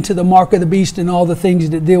get into the mark of the beast and all the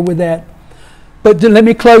things that deal with that. But let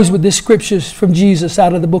me close with this scriptures from Jesus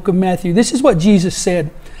out of the book of Matthew. This is what Jesus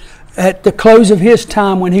said at the close of His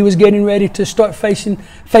time when He was getting ready to start facing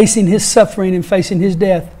His suffering and facing His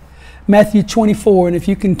death. Matthew 24, and if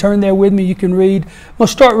you can turn there with me, you can read. We'll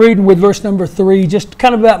start reading with verse number 3, just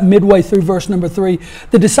kind of about midway through verse number 3.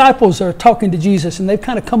 The disciples are talking to Jesus, and they've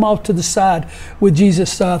kind of come off to the side with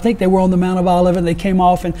Jesus. I think they were on the Mount of Olives, and they came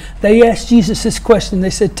off, and they asked Jesus this question. They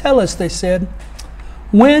said, tell us, they said,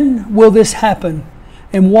 when will this happen?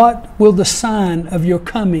 And what will the sign of your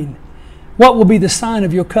coming? What will be the sign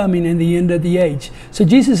of your coming in the end of the age? So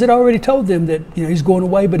Jesus had already told them that He's going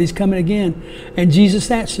away, but He's coming again. And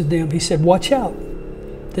Jesus answered them. He said, watch out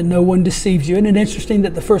that no one deceives you. Isn't it interesting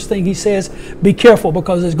that the first thing He says, be careful,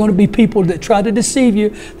 because there's going to be people that try to deceive you.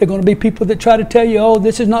 There are going to be people that try to tell you, oh,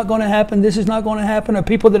 this is not going to happen, this is not going to happen, or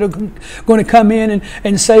people that are going to come in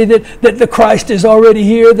and say that the Christ is already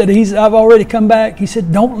here, that I've already come back. He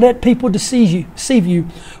said, don't let people deceive you.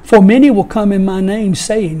 For many will come in my name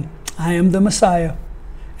saying, I am the Messiah,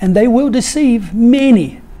 and they will deceive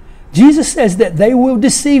many. Jesus says that they will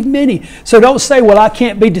deceive many. So don't say, well, I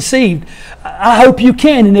can't be deceived. I hope you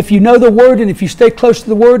can. And if you know the Word, and if you stay close to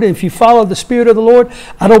the Word, and if you follow the Spirit of the Lord,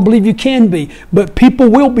 I don't believe you can be. But people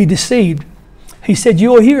will be deceived. He said,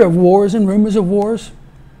 you'll hear of wars and rumors of wars,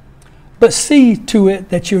 but see to it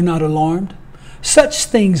that you're not alarmed. Such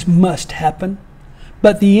things must happen,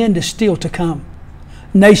 but the end is still to come.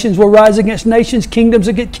 Nations will rise against nations, kingdoms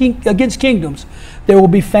against kingdoms. There will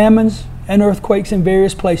be famines and earthquakes in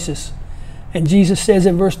various places. And Jesus says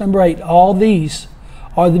in verse number 8, all these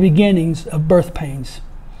are the beginnings of birth pains.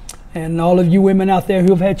 And all of you women out there who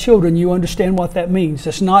have had children, you understand what that means.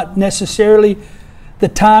 It's not necessarily the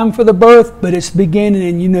time for the birth, but it's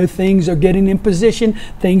beginning, and things are getting in position,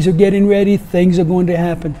 things are getting ready, things are going to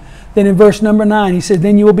happen. Then in verse number 9, he said,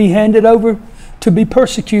 then you will be handed over to be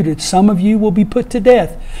persecuted. Some of you will be put to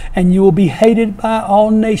death, and you will be hated by all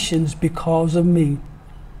nations because of me.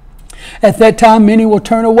 At that time, many will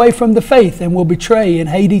turn away from the faith and will betray and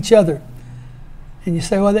hate each other. And you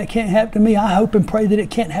say, well, that can't happen to me. I hope and pray that it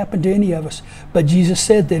can't happen to any of us. But Jesus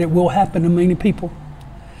said that it will happen to many people.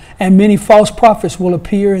 And many false prophets will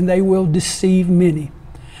appear, and they will deceive many.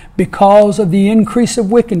 Because of the increase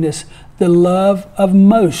of wickedness, the love of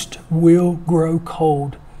most will grow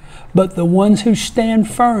cold. But the ones who stand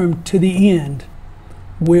firm to the end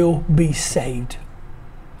will be saved.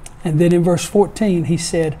 And then in verse 14, he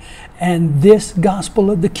said, and this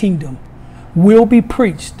gospel of the kingdom will be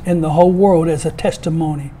preached in the whole world as a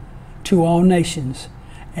testimony to all nations,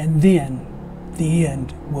 and then the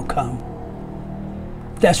end will come.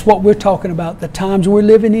 That's what we're talking about, the times we're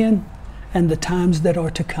living in and the times that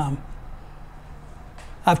are to come.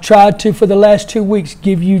 I've tried to, for the last 2 weeks,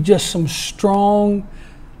 give you just some strong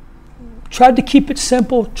tried to keep it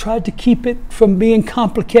simple, tried to keep it from being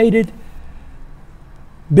complicated.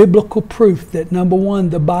 Biblical proof that, number one,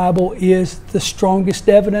 the Bible is the strongest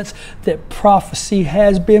evidence that prophecy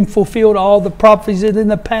has been fulfilled. All the prophecies in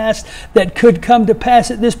the past that could come to pass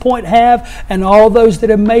at this point have, and all those that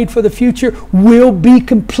are made for the future will be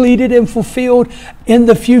completed and fulfilled in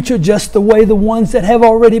the future, just the way the ones that have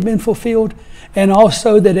already been fulfilled. And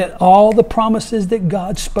also that all the promises that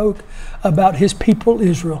God spoke about His people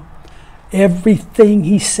Israel, everything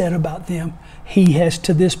He said about them, He has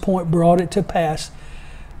to this point brought it to pass.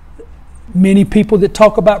 Many people that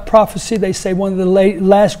talk about prophecy, they say one of the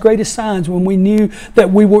last greatest signs when we knew that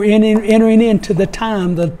we were entering into the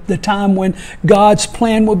time when God's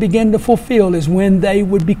plan will begin to fulfill is when they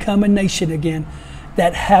would become a nation again.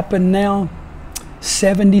 That happened now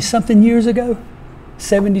 70-something years ago.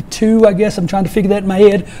 72, I guess. I'm trying to figure that in my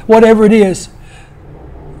head. Whatever it is.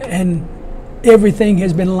 And everything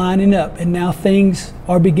has been lining up. And now things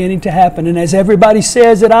are beginning to happen. And as everybody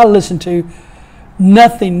says that I listen to,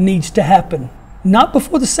 nothing needs to happen. Not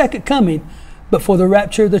before the second coming, but for the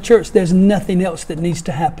rapture of the church. There's nothing else that needs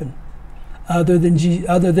to happen other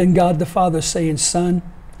than God the Father saying, son,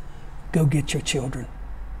 go get your children.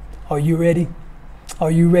 Are you ready? Are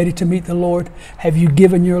you ready to meet the Lord? Have you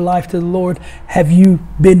given your life to the Lord? Have you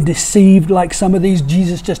been deceived like some of these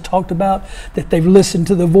Jesus just talked about? That they've listened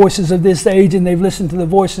to the voices of this age and they've listened to the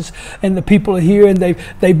voices and the people here and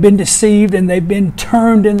they've been deceived and they've been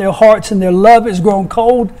turned in their hearts and their love has grown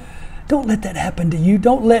cold. Don't let that happen to you.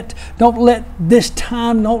 Don't let this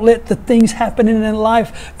time, don't let the things happening in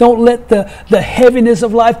life, don't let the heaviness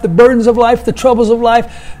of life, the burdens of life, the troubles of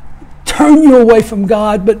life turn you away from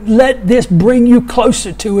God, but let this bring you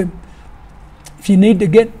closer to Him. If you need to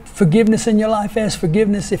get forgiveness in your life, ask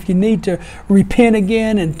forgiveness. If you need to repent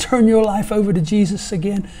again and turn your life over to Jesus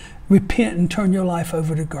again, repent and turn your life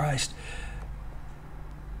over to Christ.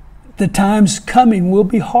 The times coming will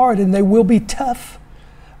be hard and they will be tough,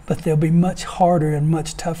 but they'll be much harder and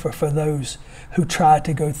much tougher for those who try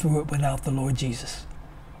to go through it without the Lord Jesus.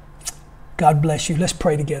 God bless you. Let's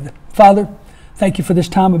pray together. Father, thank you for this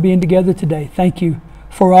time of being together today. Thank you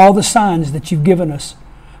for all the signs that you've given us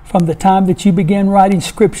from the time that you began writing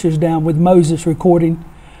scriptures down with Moses recording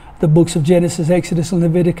the books of Genesis, Exodus, and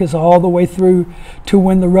Leviticus all the way through to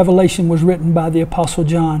when the Revelation was written by the Apostle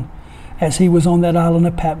John as he was on that island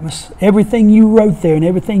of Patmos. Everything you wrote there and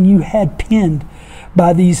everything you had penned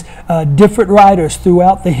by these different writers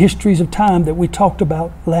throughout the histories of time that we talked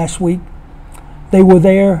about last week, they were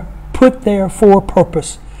there, put there for a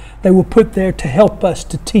purpose. They were put there to help us,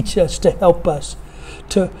 to teach us, to help us,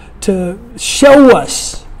 to show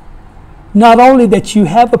us not only that you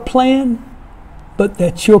have a plan, but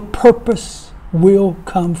that your purpose will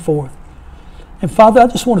come forth. And Father, I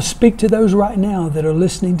just want to speak to those right now that are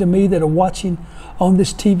listening to me, that are watching on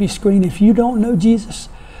this TV screen. If you don't know Jesus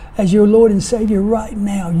as your Lord and Savior right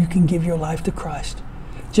now, you can give your life to Christ.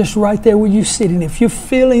 Just right there where you're sitting. If you're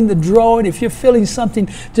feeling the drawing, if you're feeling something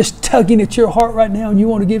just tugging at your heart right now and you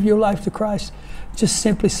want to give your life to Christ, just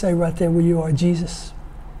simply say right there where you are, Jesus,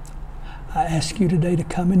 I ask you today to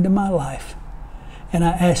come into my life. And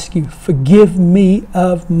I ask you, forgive me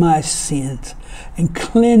of my sins and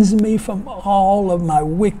cleanse me from all of my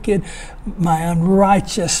wicked, my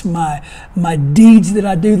unrighteous, my deeds that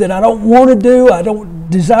I do that I don't want to do. I don't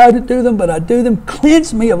desire to do them, but I do them.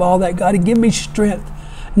 Cleanse me of all that, God, and give me strength.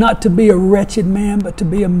 Not to be a wretched man, but to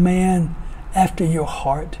be a man after your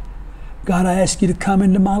heart. God, I ask you to come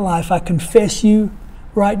into my life. I confess you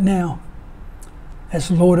right now as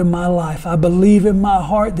Lord of my life. I believe in my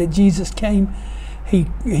heart that Jesus came. He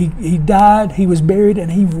died, He was buried,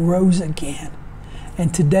 and He rose again.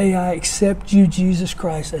 And today I accept you, Jesus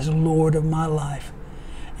Christ, as Lord of my life.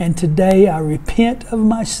 And today I repent of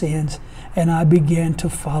my sins and I begin to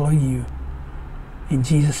follow you. In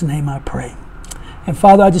Jesus' name I pray. And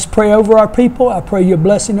Father, I just pray over our people. I pray your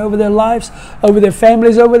blessing over their lives, over their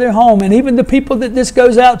families, over their home, and even the people that this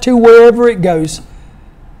goes out to wherever it goes.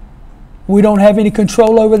 We don't have any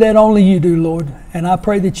control over that. Only you do, Lord. And I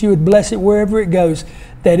pray that you would bless it wherever it goes,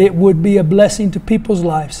 that it would be a blessing to people's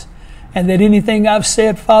lives. And that anything I've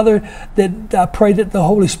said, Father, that I pray that the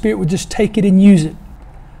Holy Spirit would just take it and use it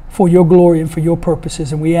for your glory and for your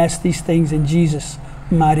purposes. And we ask these things in Jesus'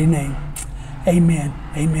 mighty name. Amen.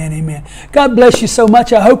 Amen, amen. God bless you so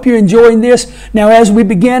much. I hope you're enjoying this. Now, as we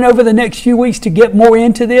begin over the next few weeks to get more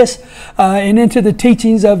into this and into the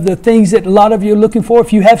teachings of the things that a lot of you are looking for,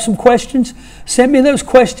 if you have some questions, send me those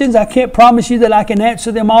questions. I can't promise you that I can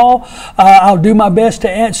answer them all. I'll do my best to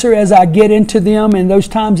answer as I get into them in those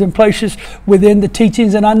times and places within the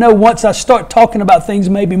teachings. And I know once I start talking about things,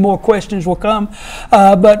 maybe more questions will come.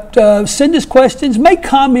 But send us questions. Make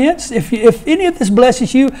comments. If any of this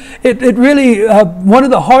blesses you, it really... one of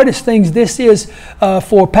the hardest things this is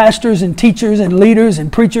for pastors and teachers and leaders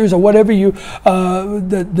and preachers or whatever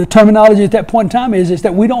the terminology at that point in time is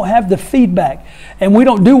that we don't have the feedback. And we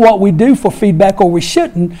don't do what we do for feedback, or we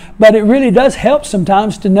shouldn't, but it really does help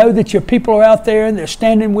sometimes to know that your people are out there and they're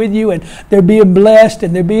standing with you and they're being blessed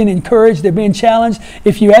and they're being encouraged, they're being challenged.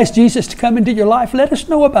 If you ask Jesus to come into your life, let us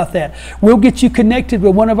know about that. We'll get you connected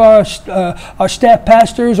with one of our staff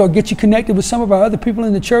pastors, or get you connected with some of our other people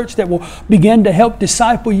in the church that will begin to help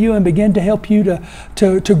disciple you and begin to help you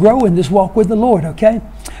to grow in this walk with the Lord, okay?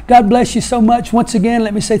 God bless you so much. Once again,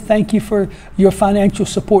 let me say thank you for your financial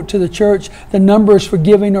support to the church. The numbers for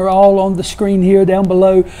giving are all on the screen here down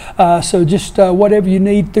below. So just whatever you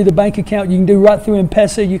need through the bank account, you can do right through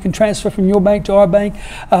M-Pesa. You can transfer from your bank to our bank,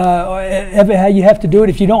 ever how you have to do it.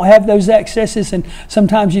 If you don't have those accesses, and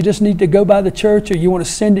sometimes you just need to go by the church, or you want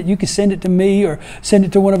to send it, you can send it to me or send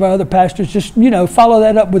it to one of our other pastors. Just, follow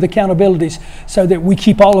that up with accountabilities so that we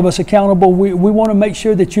keep all of us accountable. We want to make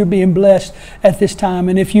sure that you're being blessed at this time.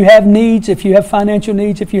 And if you have needs, if you have financial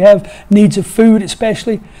needs, if you have needs of food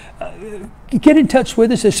especially, get in touch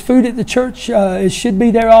with us. There's food at the church. It should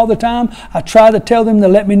be there all the time. I try to tell them to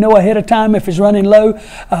let me know ahead of time if it's running low.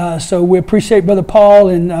 So we appreciate Brother Paul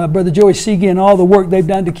and Brother Joey Seege and all the work they've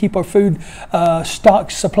done to keep our food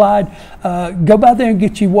stocks supplied. Go by there and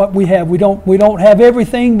get you what we have. We don't have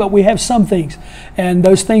everything, but we have some things. And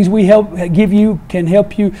those things we give you can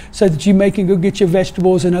help you so that you can go get your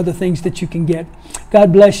vegetables and other things that you can get.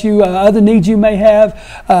 God bless you. Other needs you may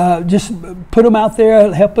have, just put them out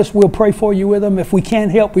there. Help us. We'll pray for you with them. If we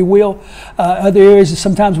can't help, we will. Other areas,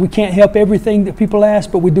 sometimes we can't help everything that people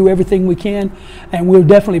ask, but we do everything we can. And we'll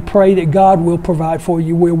definitely pray that God will provide for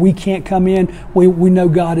you where we can't come in. We know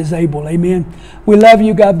God is able. Amen. We love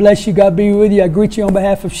you. God bless you. God be with you. I greet you on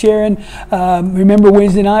behalf of Sharon. Remember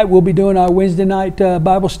Wednesday night, we'll be doing our Wednesday night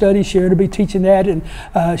Bible study. Sharon will be teaching that.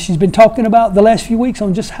 And she's been talking about the last few weeks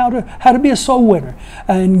on just how to be a soul winner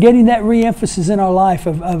and getting that re-emphasis in our life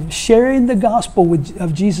of sharing the gospel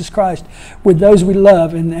of Jesus Christ with those we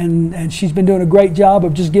love. And she's been doing a great job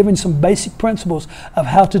of just giving some basic principles of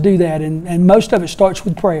how to do that. And most of it starts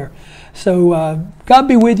with prayer. So God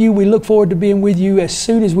be with you. We look forward to being with you as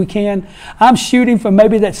soon as we can. I'm shooting for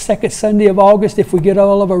maybe that second Sunday of August. If we get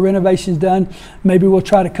all of our renovations done, maybe we'll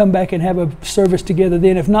try to come back and have a service together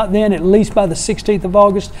then. If not then, at least by the 16th of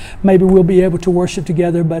August, maybe we'll be able to worship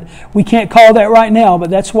together. But we can't call that right now, but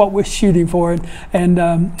that's what we're shooting for. And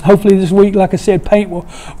hopefully this week, like I said, paint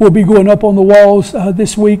will be going up on the walls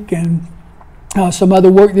this week, and some other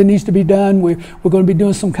work that needs to be done. We're going to be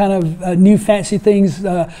doing some kind of new fancy things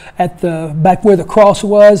at the back where the cross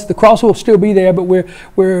was. The cross will still be there, but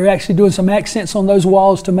we're actually doing some accents on those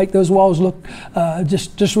walls to make those walls look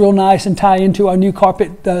just real nice and tie into our new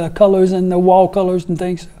carpet colors and the wall colors and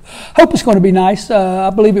things. Hope it's going to be nice. I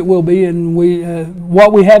believe it will be, and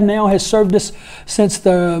what we have now has served us since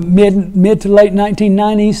the mid to late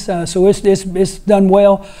 1990s. So it's done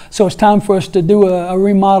well. So it's time for us to do a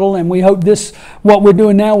remodel, and we hope what we're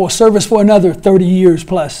doing now will serve us for another 30 years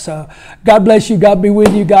plus. So God bless you. God be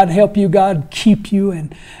with you. God help you. God keep you,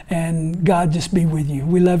 and God just be with you.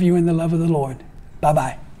 We love you in the love of the Lord. Bye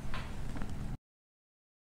bye.